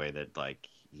worked in the way that like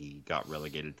he got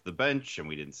relegated to the bench and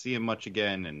we didn't see him much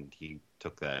again, and he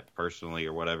took that personally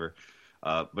or whatever.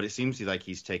 But it seems like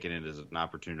he's taken it as an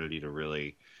opportunity to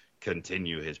really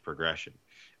continue his progression.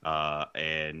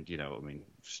 And,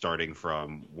 starting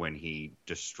from when he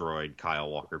destroyed Kyle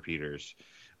Walker-Peters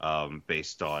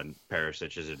based on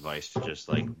Perisic's advice to just,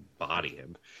 like, body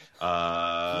him.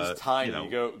 He's tiny.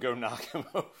 Go knock him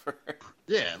over.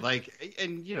 Yeah,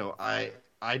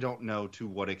 I don't know to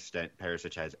what extent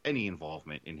Perisic has any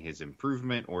involvement in his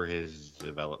improvement or his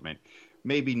development.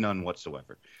 Maybe none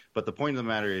whatsoever. But the point of the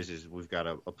matter is we've got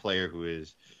a player who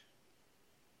is,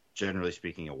 generally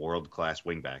speaking, a world-class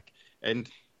wingback. And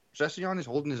Sessegnon is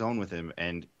holding his own with him,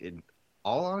 and in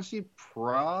all honesty,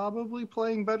 probably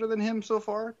playing better than him so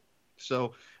far.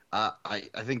 So I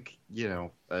think,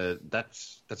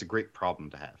 that's a great problem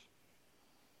to have.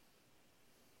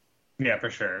 Yeah,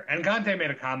 for sure. And Conte made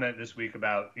a comment this week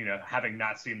about, having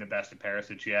not seen the best of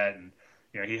Perisic yet. And,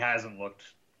 he hasn't looked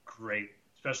great,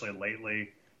 especially lately.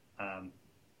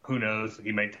 Who knows?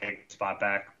 He may take a spot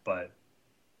back, but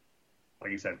like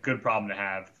you said, good problem to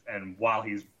have. And while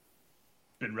he's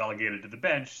been relegated to the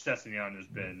bench, Sessegnon has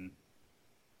been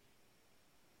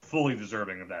fully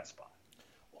deserving of that spot.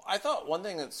 Well, I thought one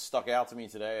thing that stuck out to me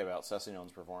today about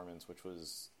Sessegnon's performance, which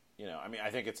was, I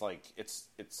think it's like it's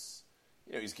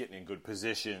he's getting in good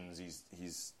positions.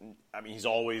 He's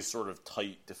always sort of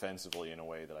tight defensively in a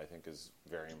way that I think is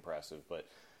very impressive. But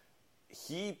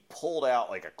he pulled out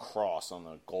like a cross on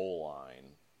the goal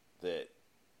line that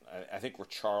I think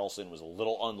Richarlison was a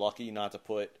little unlucky not to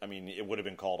put. I mean, it would have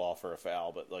been called off for a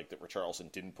foul, but like that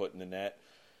Richarlison didn't put in the net.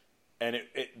 And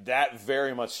that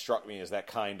very much struck me as that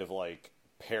kind of like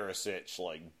Perisic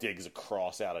like digs a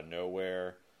cross out of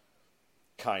nowhere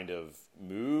kind of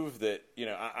move that,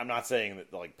 I'm not saying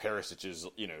that like Perisic is,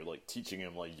 like teaching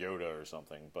him like Yoda or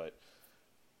something, but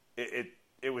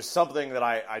it was something that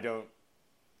I don't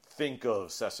think of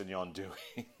Sessegnon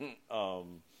doing.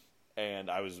 And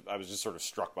I was just sort of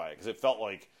struck by it because it felt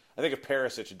like, I think if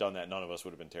Perisic had done that, none of us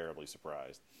would have been terribly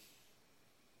surprised.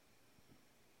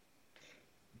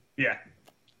 Yeah.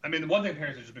 I mean, the one thing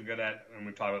Perisic has been good at, and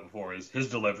we've talked about before, is his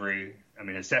delivery. I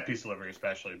mean, his set-piece delivery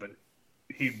especially, but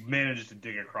he manages to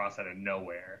dig across out of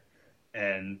nowhere.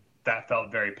 And that felt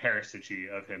very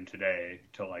Perisic-y of him today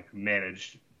to, like,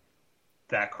 manage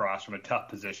that cross from a tough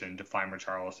position to find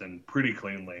Richarlison pretty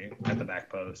cleanly at the back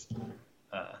post.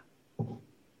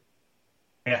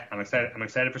 Yeah, I'm excited. I'm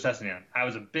excited for Sessegnon. I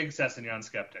was a big Sessegnon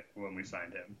skeptic when we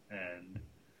signed him, and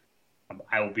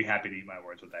I will be happy to eat my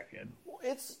words with that kid. Well,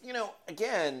 it's,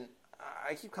 again,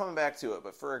 I keep coming back to it,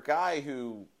 but for a guy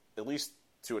who, at least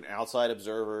to an outside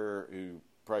observer, who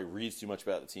probably reads too much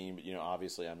about the team, but,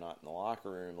 obviously I'm not in the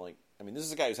locker room, this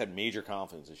is a guy who's had major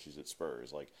confidence issues at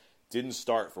Spurs, didn't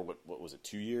start for, what was it,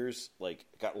 2 years?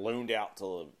 Got loaned out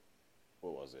to,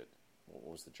 what was it? What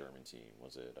was the German team?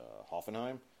 Was it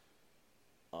Hoffenheim?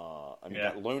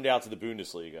 Got loaned out to the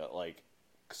Bundesliga.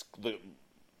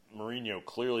 Mourinho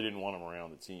clearly didn't want him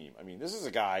around the team. I mean, this is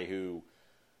a guy who,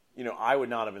 I would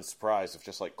not have been surprised if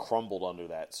just crumbled under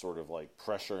that sort of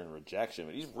pressure and rejection.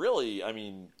 But he's really,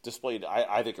 displayed,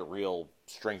 I think, a real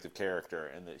strength of character,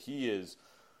 and that he is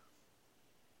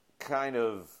kind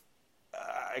of,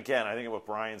 again, I think of what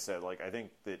Brian said. I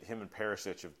think that him and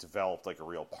Perisic have developed a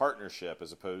real partnership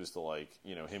as opposed to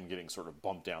him getting sort of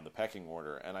bumped down the pecking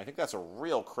order. And I think that's a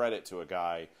real credit to a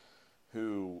guy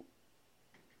who,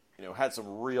 had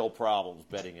some real problems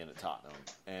betting in at Tottenham.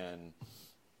 And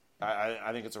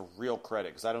I think it's a real credit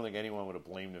because I don't think anyone would have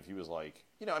blamed him if he was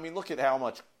look at how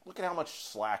much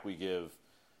slack we give,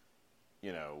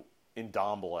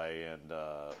 Ndombele and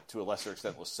to a lesser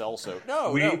extent Lo Celso.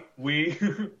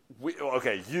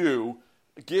 You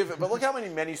give, but look how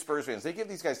many Spurs fans, they give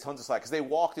these guys tons of slack because they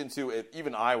walked into it.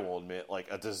 Even I will admit,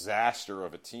 a disaster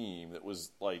of a team that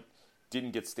was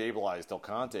didn't get stabilized till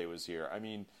Conte was here. I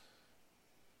mean,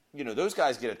 those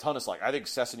guys get a ton of slack. I think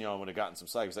Sessegnon would have gotten some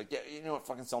slack. He's like, yeah, you know what,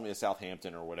 fucking sell me to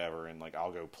Southampton or whatever, and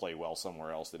I'll go play well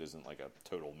somewhere else that isn't a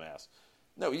total mess.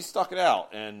 No, he stuck it out,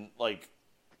 and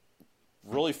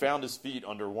really found his feet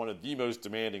under one of the most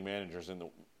demanding managers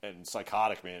and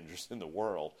psychotic managers in the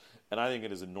world, and I think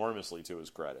it is enormously to his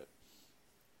credit.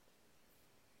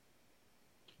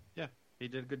 Yeah, he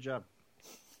did a good job.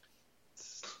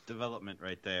 It's development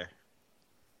right there.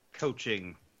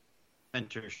 Coaching,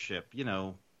 mentorship,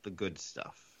 the good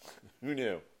stuff. Who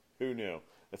knew? Who knew?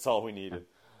 That's all we needed.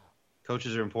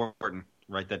 Coaches are important.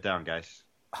 Write that down, guys.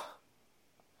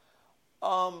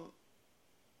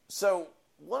 So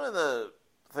one of the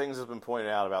things that's been pointed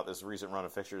out about this recent run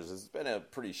of fixtures is it's been a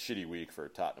pretty shitty week for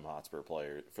Tottenham Hotspur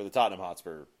players, for the Tottenham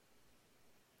Hotspur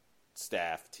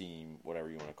staff, team, whatever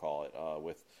you want to call it,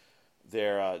 with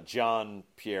their John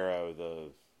Piero,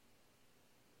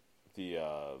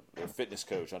 the fitness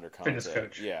coach under Conte. Fitness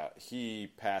coach. Yeah,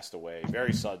 he passed away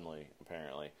very suddenly,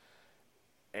 apparently.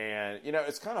 And,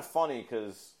 it's kind of funny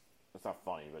because, it's not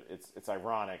funny, but it's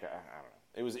ironic. I don't know.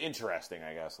 It was interesting,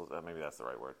 I guess. Maybe that's the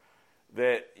right word.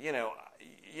 That, you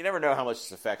never know how much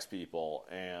this affects people.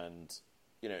 And,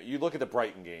 you look at the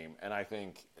Brighton game, and I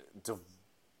think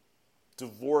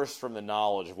divorced from the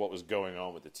knowledge of what was going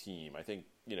on with the team, I think,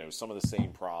 some of the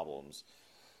same problems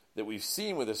that we've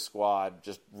seen with this squad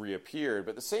just reappeared.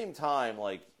 But at the same time,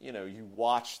 you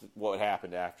watched what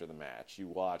happened after the match. You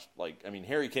watched,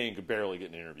 Harry Kane could barely get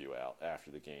an interview out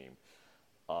after the game.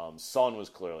 Son was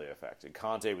clearly affected.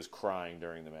 Conte was crying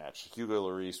during the match. Hugo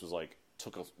Lloris was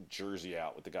took a jersey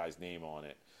out with the guy's name on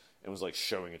it and was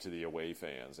showing it to the away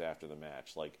fans after the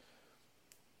match.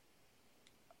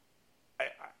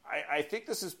 I think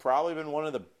this has probably been one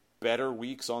of the better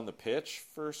weeks on the pitch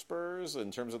for Spurs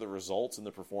in terms of the results and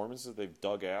the performances they've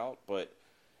dug out, but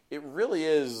it really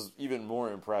is even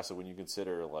more impressive when you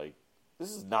consider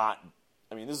this has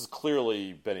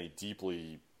clearly been a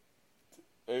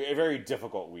very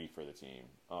difficult week for the team,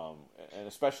 and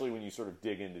especially when you sort of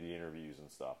dig into the interviews and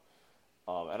stuff.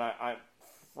 And I'm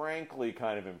frankly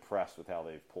kind of impressed with how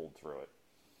they've pulled through it.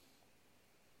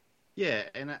 Yeah,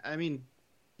 and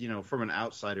from an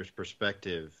outsider's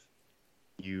perspective,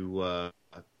 you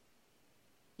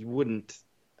wouldn't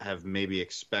have maybe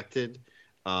expected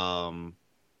for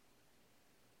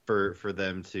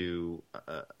them to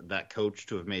that coach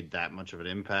to have made that much of an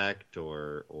impact,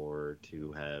 or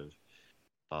to have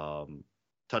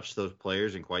touched those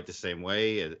players in quite the same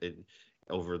way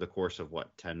over the course of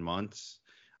 10 months.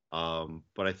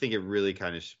 But I think it really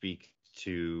kind of speaks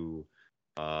to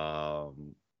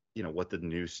what the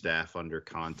new staff under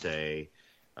Conte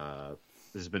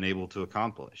has been able to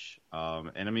accomplish.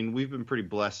 And we've been pretty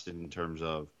blessed in terms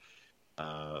of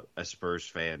as Spurs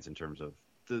fans, in terms of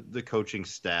the coaching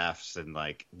staffs and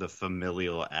the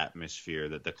familial atmosphere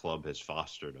that the club has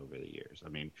fostered over the years.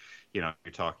 You're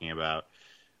talking about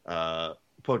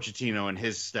Pochettino and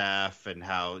his staff and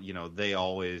how, they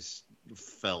always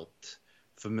felt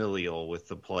familial with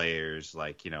the players.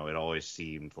 It always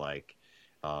seemed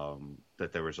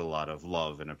that there was a lot of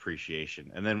love and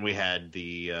appreciation. And then we had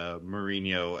the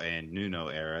Mourinho and Nuno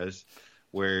eras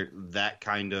where that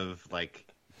kind of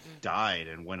died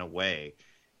and went away.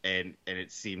 And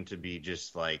it seemed to be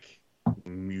just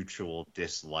mutual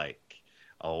dislike,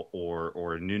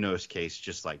 or in Nuno's case,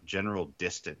 just general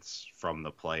distance from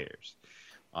the players.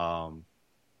 And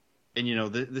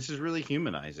this is really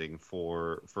humanizing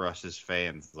for us as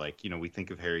fans. We think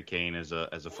of Harry Kane as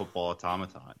a football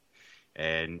automaton,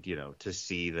 and to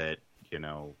see that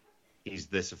he's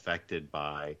this affected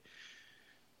by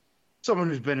someone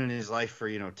who's been in his life for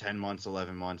 10 months,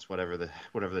 11 months, whatever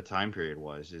the time period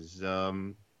was, is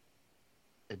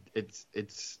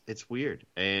it's weird.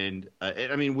 And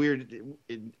weird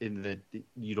in that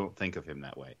you don't think of him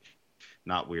that way.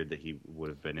 Not weird that he would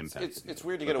have been impacted. It's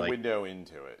weird to get a window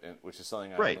into it, which is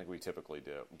something I don't think we typically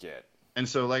get. And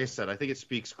so, like I said, I think it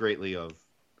speaks greatly of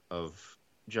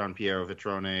Gian Piero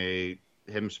Vitrone,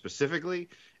 him specifically,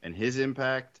 and his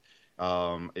impact.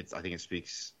 I think it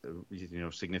speaks,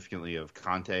 significantly of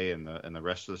Conte and the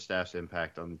rest of the staff's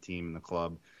impact on the team and the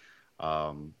club.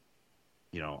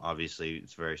 Obviously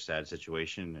it's a very sad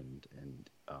situation,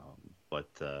 but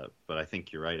I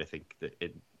think you're right. I think that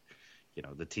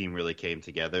the team really came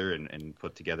together and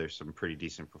put together some pretty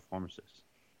decent performances.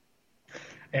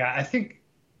 Yeah, I think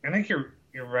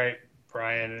you're right,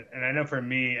 Brian. And I know for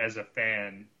me as a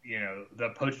fan, the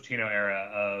Pochettino era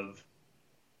of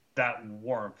that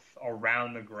warmth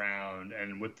around the ground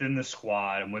and within the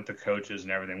squad and with the coaches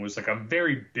and everything was a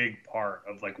very big part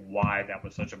of why that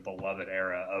was such a beloved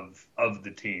era of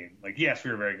the team. Yes,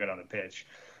 we were very good on the pitch,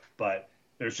 but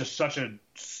there's just such a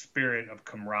spirit of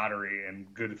camaraderie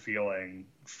and good feeling,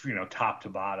 top to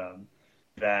bottom,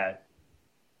 that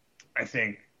I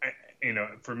think,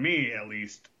 for me at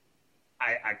least,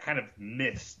 I kind of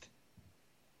missed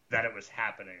that it was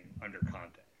happening under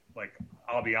Conte. Like,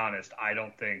 I'll be honest, I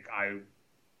don't think I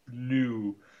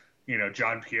knew,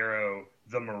 John Piero,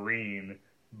 the Marine,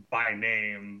 by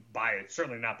name,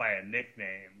 certainly not by a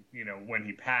nickname, when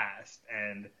he passed.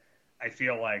 And I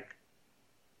feel like,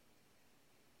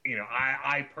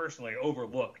 I personally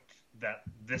overlooked that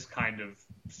this kind of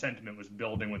sentiment was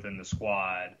building within the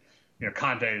squad.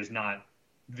 Conte is not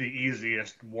the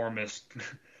easiest, warmest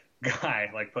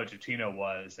guy like Pochettino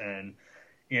was. And,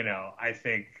 I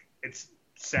think it's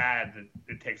sad that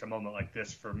it takes a moment like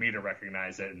this for me to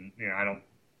recognize it. And, I don't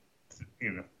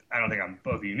think I'm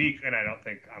both unique and I don't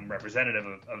think I'm representative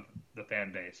of the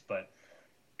fan base, but,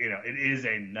 it is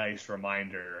a nice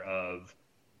reminder of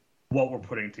what we're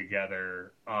putting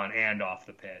together on and off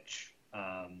the pitch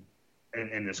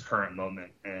in this current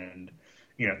moment. And,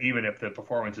 even if the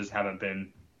performances haven't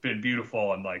been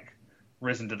beautiful and like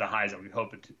risen to the highs that we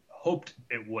hoped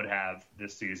it would have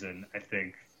this season, I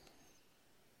think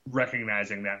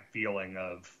recognizing that feeling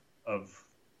of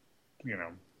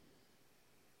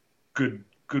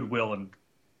goodwill and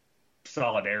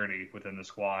solidarity within the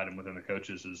squad and within the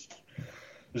coaches is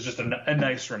just a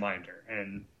nice reminder,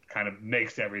 and kind of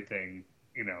makes everything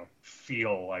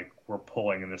feel like we're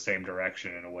pulling in the same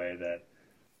direction in a way that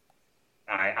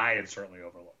I had certainly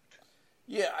overlooked.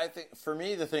 Yeah, I think for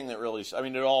me the thing that really,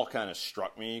 it all kind of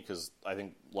struck me because I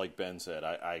think, like Ben said,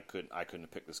 I couldn't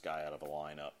have picked this guy out of a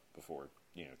lineup before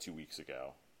 2 weeks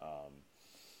ago,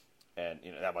 and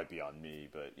that might be on me,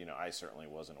 but I certainly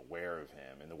wasn't aware of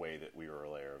him in the way that we were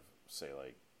aware of, say,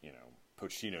 like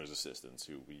Pochettino's assistants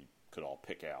who we could all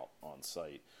pick out on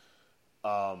site,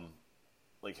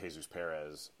 like Jesus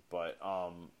Perez, but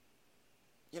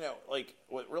like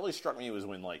what really struck me was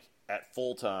when, like, at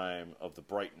full time of the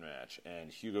Brighton match,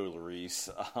 and Hugo Lloris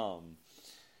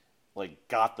like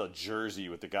got the jersey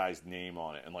with the guy's name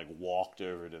on it and like walked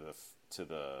over to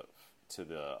the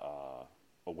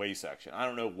away section. I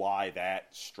don't know why that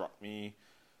struck me.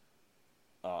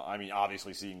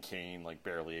 Obviously seeing Kane like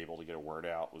barely able to get a word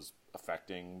out was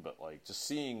affecting, but like just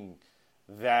seeing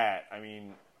that,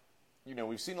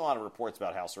 we've seen a lot of reports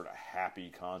about how sort of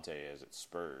happy Conte is at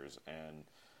Spurs, and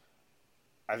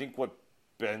I think what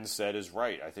Ben said is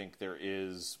right. I think there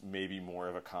is maybe more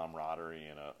of a camaraderie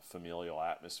and a familial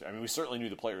atmosphere. We certainly knew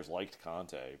the players liked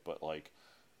Conte, but like,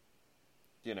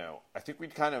 I think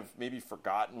we'd kind of maybe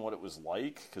forgotten what it was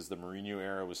like because the Mourinho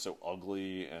era was so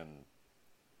ugly and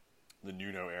the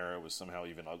Nuno era was somehow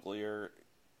even uglier.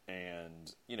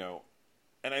 And,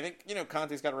 and I think,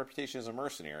 Conte's got a reputation as a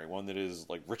mercenary, one that is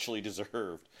like richly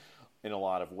deserved in a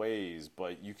lot of ways,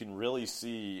 but you can really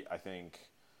see, I think,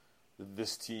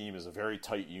 this team is a very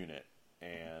tight unit,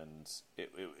 and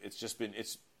it's just been,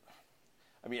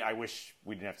 I wish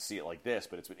we didn't have to see it like this,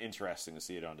 but it's been interesting to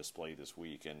see it on display this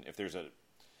week. And if there's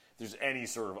any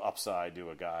sort of upside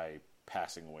to a guy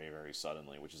passing away very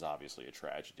suddenly, which is obviously a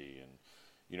tragedy, and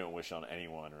you don't wish on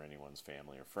anyone or anyone's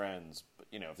family or friends, but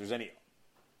if there's any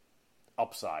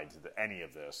upside to any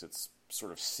of this, it's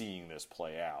sort of seeing this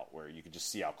play out, where you can just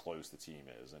see how close the team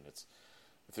is, and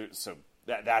so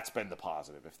that's been the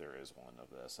positive, if there is one, of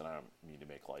this. And I don't mean to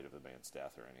make light of the man's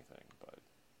death or anything, but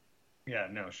yeah,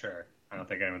 no, sure. I don't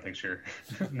think anyone thinks you're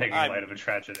making light of a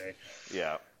tragedy.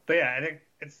 Yeah. But yeah, I think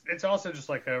it's also just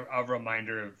like a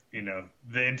reminder of,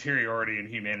 the interiority and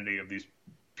humanity of these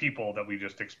people that we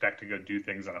just expect to go do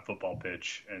things on a football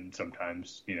pitch, and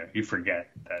sometimes, you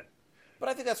forget that. But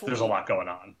I think that's there's a lot going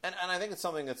on. And I think it's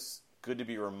something that's good to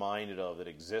be reminded of, that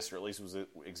exists, or at least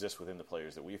exists within the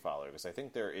players that we follow, because I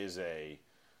think there is I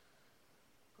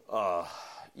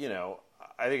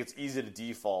think it's easy to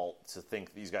default to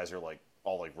think these guys are like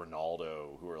all like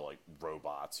Ronaldo, who are like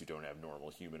robots who don't have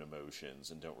normal human emotions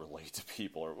and don't relate to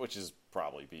people, which is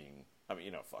probably being, fuck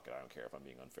it, I don't care if I'm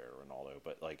being unfair to Ronaldo,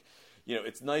 but like,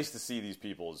 it's nice to see these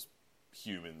people as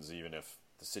humans, even if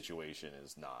the situation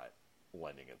is not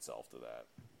lending itself to that.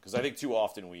 Because I think too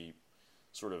often we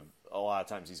sort of, a lot of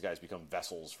times these guys become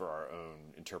vessels for our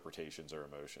own interpretations or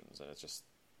emotions, and it's just,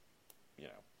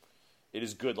 it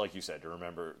is good, like you said, to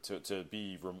remember to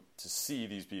see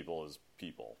these people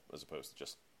as opposed to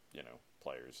just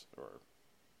players or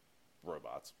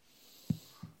robots.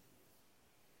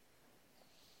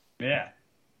 Yeah.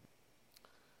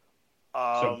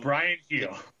 So Brian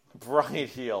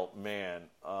Heel, man,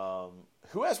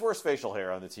 who has worse facial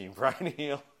hair on the team, Brian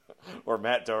Heel or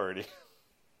Matt Doherty?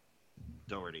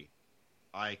 Doherty.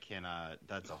 I cannot.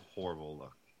 That's a horrible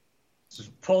look.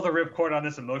 Just pull the ripcord on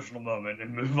this emotional moment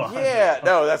and move on. Yeah,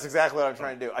 no, that's exactly what I'm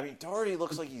trying to do. Doherty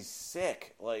looks like he's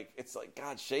sick. Like, it's like,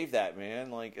 God, shave that, man.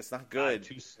 Like, it's not good.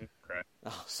 Too soon, Craig.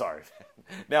 Oh, sorry,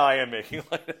 man. Now I am making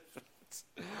light of it.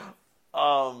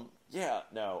 Yeah,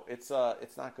 no, it's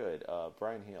not good.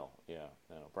 Brian Heel,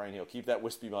 Brian Heel, keep that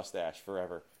wispy mustache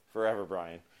forever,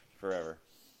 Brian, forever.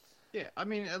 Yeah, I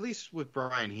mean, at least with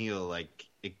Brian Heel, like,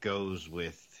 it goes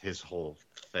with his whole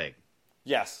thing.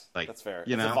 Yes, like, that's fair.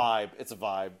 You it's know? a vibe. It's a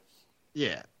vibe.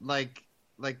 Yeah, like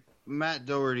Matt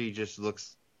Doherty just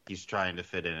looks he's trying to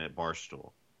fit in at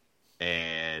Barstool,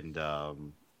 and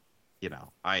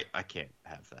I can't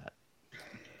have that.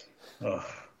 Oh,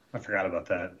 I forgot about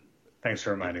that. Thanks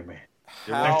for reminding me.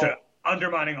 How, Thanks to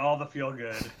undermining all the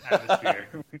feel-good atmosphere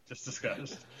we just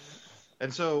discussed.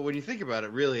 And so when you think about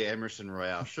it, really, Emerson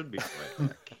Royale should be right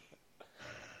back.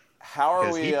 how are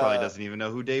Because we? he probably doesn't even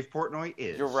know who Dave Portnoy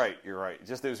is. You're right.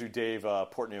 Just knows who Dave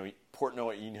Portnoy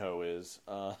is.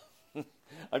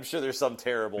 I'm sure there's some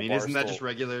terrible. I mean, isn't that Barstool- just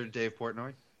regular Dave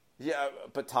Portnoy? Yeah,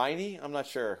 but tiny? I'm not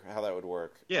sure how that would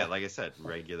work. Yeah, like I said,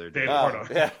 regular Dave Dave. Portnoy.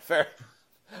 Yeah, fair.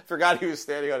 Forgot he was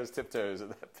standing on his tiptoes in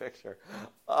that picture.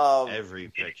 Every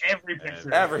picture. Every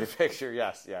picture. Every picture,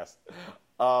 yes.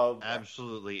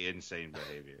 Absolutely insane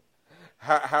behavior.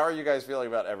 How are you guys feeling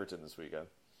about Everton this weekend?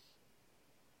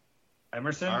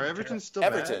 Emerson? Are Everton still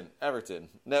bad? Everton.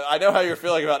 No, I know how you're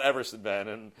feeling about Everton, Ben,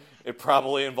 and it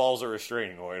probably involves a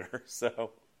restraining order.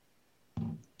 So,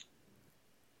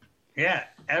 Yeah,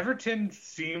 Everton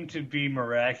seemed to be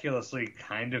miraculously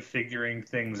kind of figuring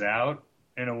things out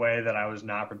in a way that I was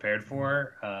not prepared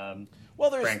for. well,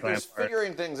 there's Lampard.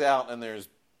 figuring things out, and there's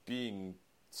being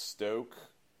Stoke,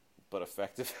 but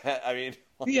effective. I mean,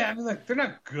 Yeah, I mean, like, they're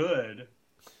not good.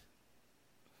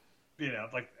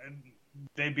 Like,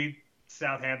 they beat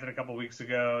Southampton a couple weeks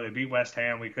ago. They beat West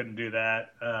Ham. We couldn't do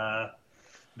that.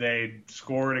 They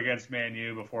scored against Man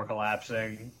U before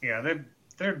collapsing.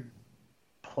 They're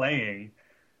playing.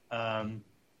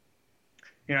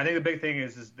 I think the big thing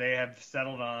is they have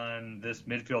settled on this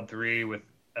midfield three with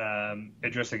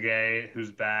Idrissa Gueye,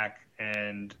 who's back,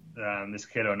 and this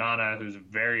kid Onana, who's a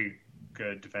very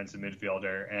good defensive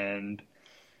midfielder. And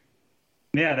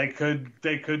yeah, they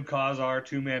could cause our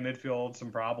two-man midfield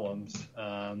some problems.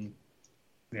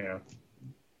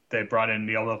 They brought in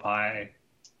Neil Mopai.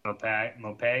 I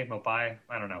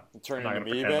don't know. you turning I'm into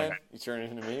not me, gonna Ben? pretend You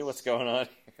turning into me? What's going on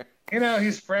here?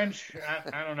 He's French.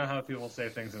 I don't know how people say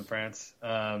things in France.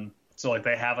 So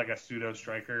they have a pseudo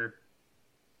striker.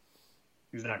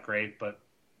 He's not great, but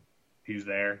he's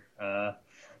there. I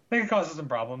think it causes some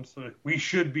problems. We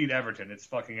should beat Everton. It's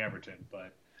fucking Everton,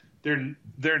 but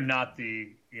they're not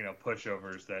the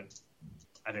pushovers that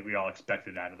I think we all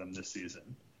expected out of them this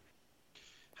season.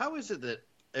 How is it that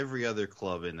every other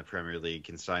club in the Premier League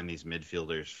can sign these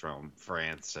midfielders from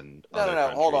France and other No.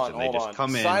 countries, Hold on. and they just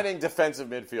come in? Signing defensive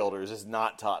midfielders is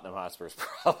not Tottenham Hotspur's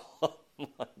problem.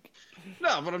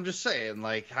 No, but I'm just saying,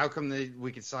 how come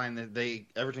we could sign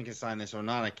Everton can sign this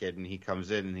Onana kid and he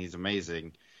comes in and he's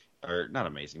amazing, or not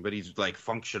amazing, but he's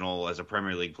functional as a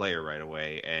Premier League player right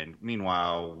away. And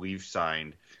meanwhile, we've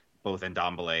signed both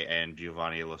Ndombele and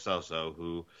Giovanni Lo Celso,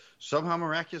 who somehow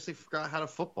miraculously forgot how to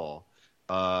football.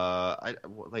 Why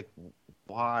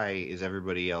is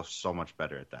everybody else so much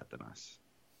better at that than us?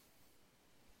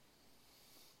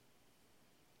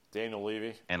 Daniel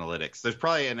Levy. Analytics. There's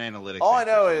probably an analytics. All I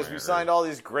know answer is we somewhere. signed all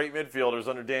these great midfielders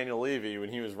under Daniel Levy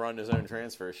when he was running his own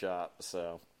transfer shop.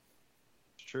 So,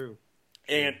 It's true.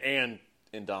 and in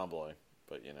Ndombele,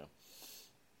 but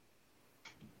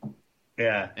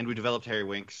Yeah. And we developed Harry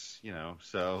Winks,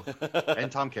 so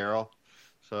and Tom Carroll.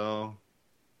 So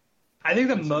I think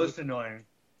the most annoying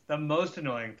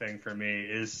thing for me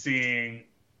is seeing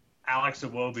Alex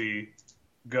Iwobi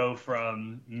go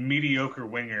from mediocre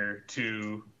winger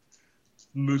to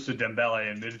Moussa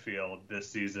Dembele in midfield this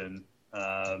season.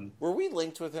 were we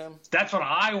linked with him? That's what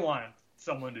I want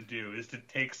someone to do, is to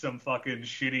take some fucking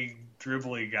shitty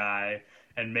dribbly guy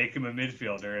and make him a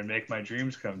midfielder and make my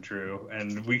dreams come true.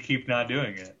 And we keep not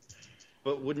doing it.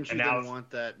 But wouldn't you And now- then want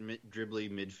that dribbly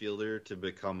midfielder to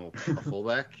become a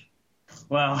fullback?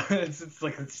 Well, it's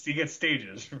like you get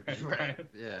stages, right?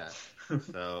 Yeah.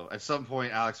 So at some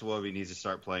point, Alex Iwobi needs to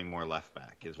start playing more left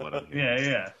back, is what I'm hearing.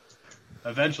 Yeah.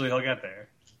 Eventually, he'll get there.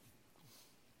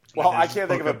 Well, I His can't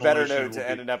think of a book better evolution note to will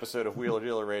end be- an episode of Wheeler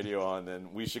Dealer Radio on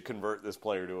than we should convert this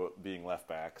player to being left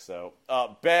back. So,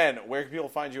 Ben, where can people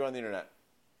find you on the internet?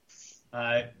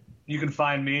 You can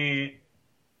find me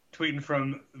tweeting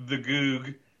from the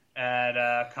Goog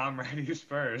at Comrade U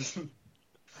Spurs.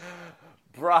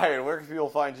 Brian, where can people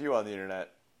find you on the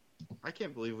internet? I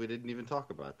can't believe we didn't even talk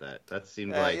about that. That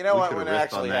seemed like you know we what? could When it have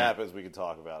riffed on actually that. happens, we can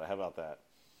talk about it. How about that?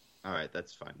 All right,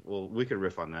 that's fine. Well, we could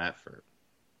riff on that for,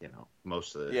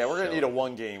 most of the Yeah, we're gonna show. need a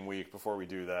one-game week before we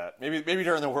do that. Maybe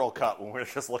during the World Cup when we're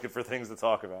just looking for things to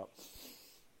talk about.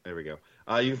 There we go.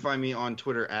 You can find me on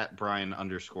Twitter at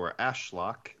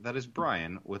Brian_Ashlock. That is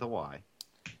Brian with a Y.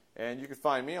 And you can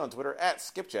find me on Twitter at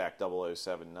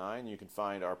Skipjack0079. You can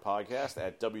find our podcast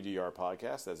at WDR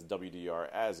Podcast. That's WDR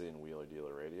as in Wheeler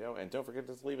Dealer Radio. And don't forget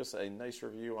to leave us a nice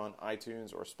review on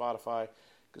iTunes or Spotify,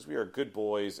 because we are good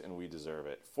boys and we deserve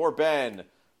it. For Ben,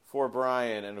 for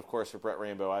Brian, and of course for Brett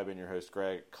Rainbow, I've been your host,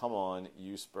 Greg. Come on,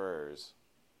 you Spurs.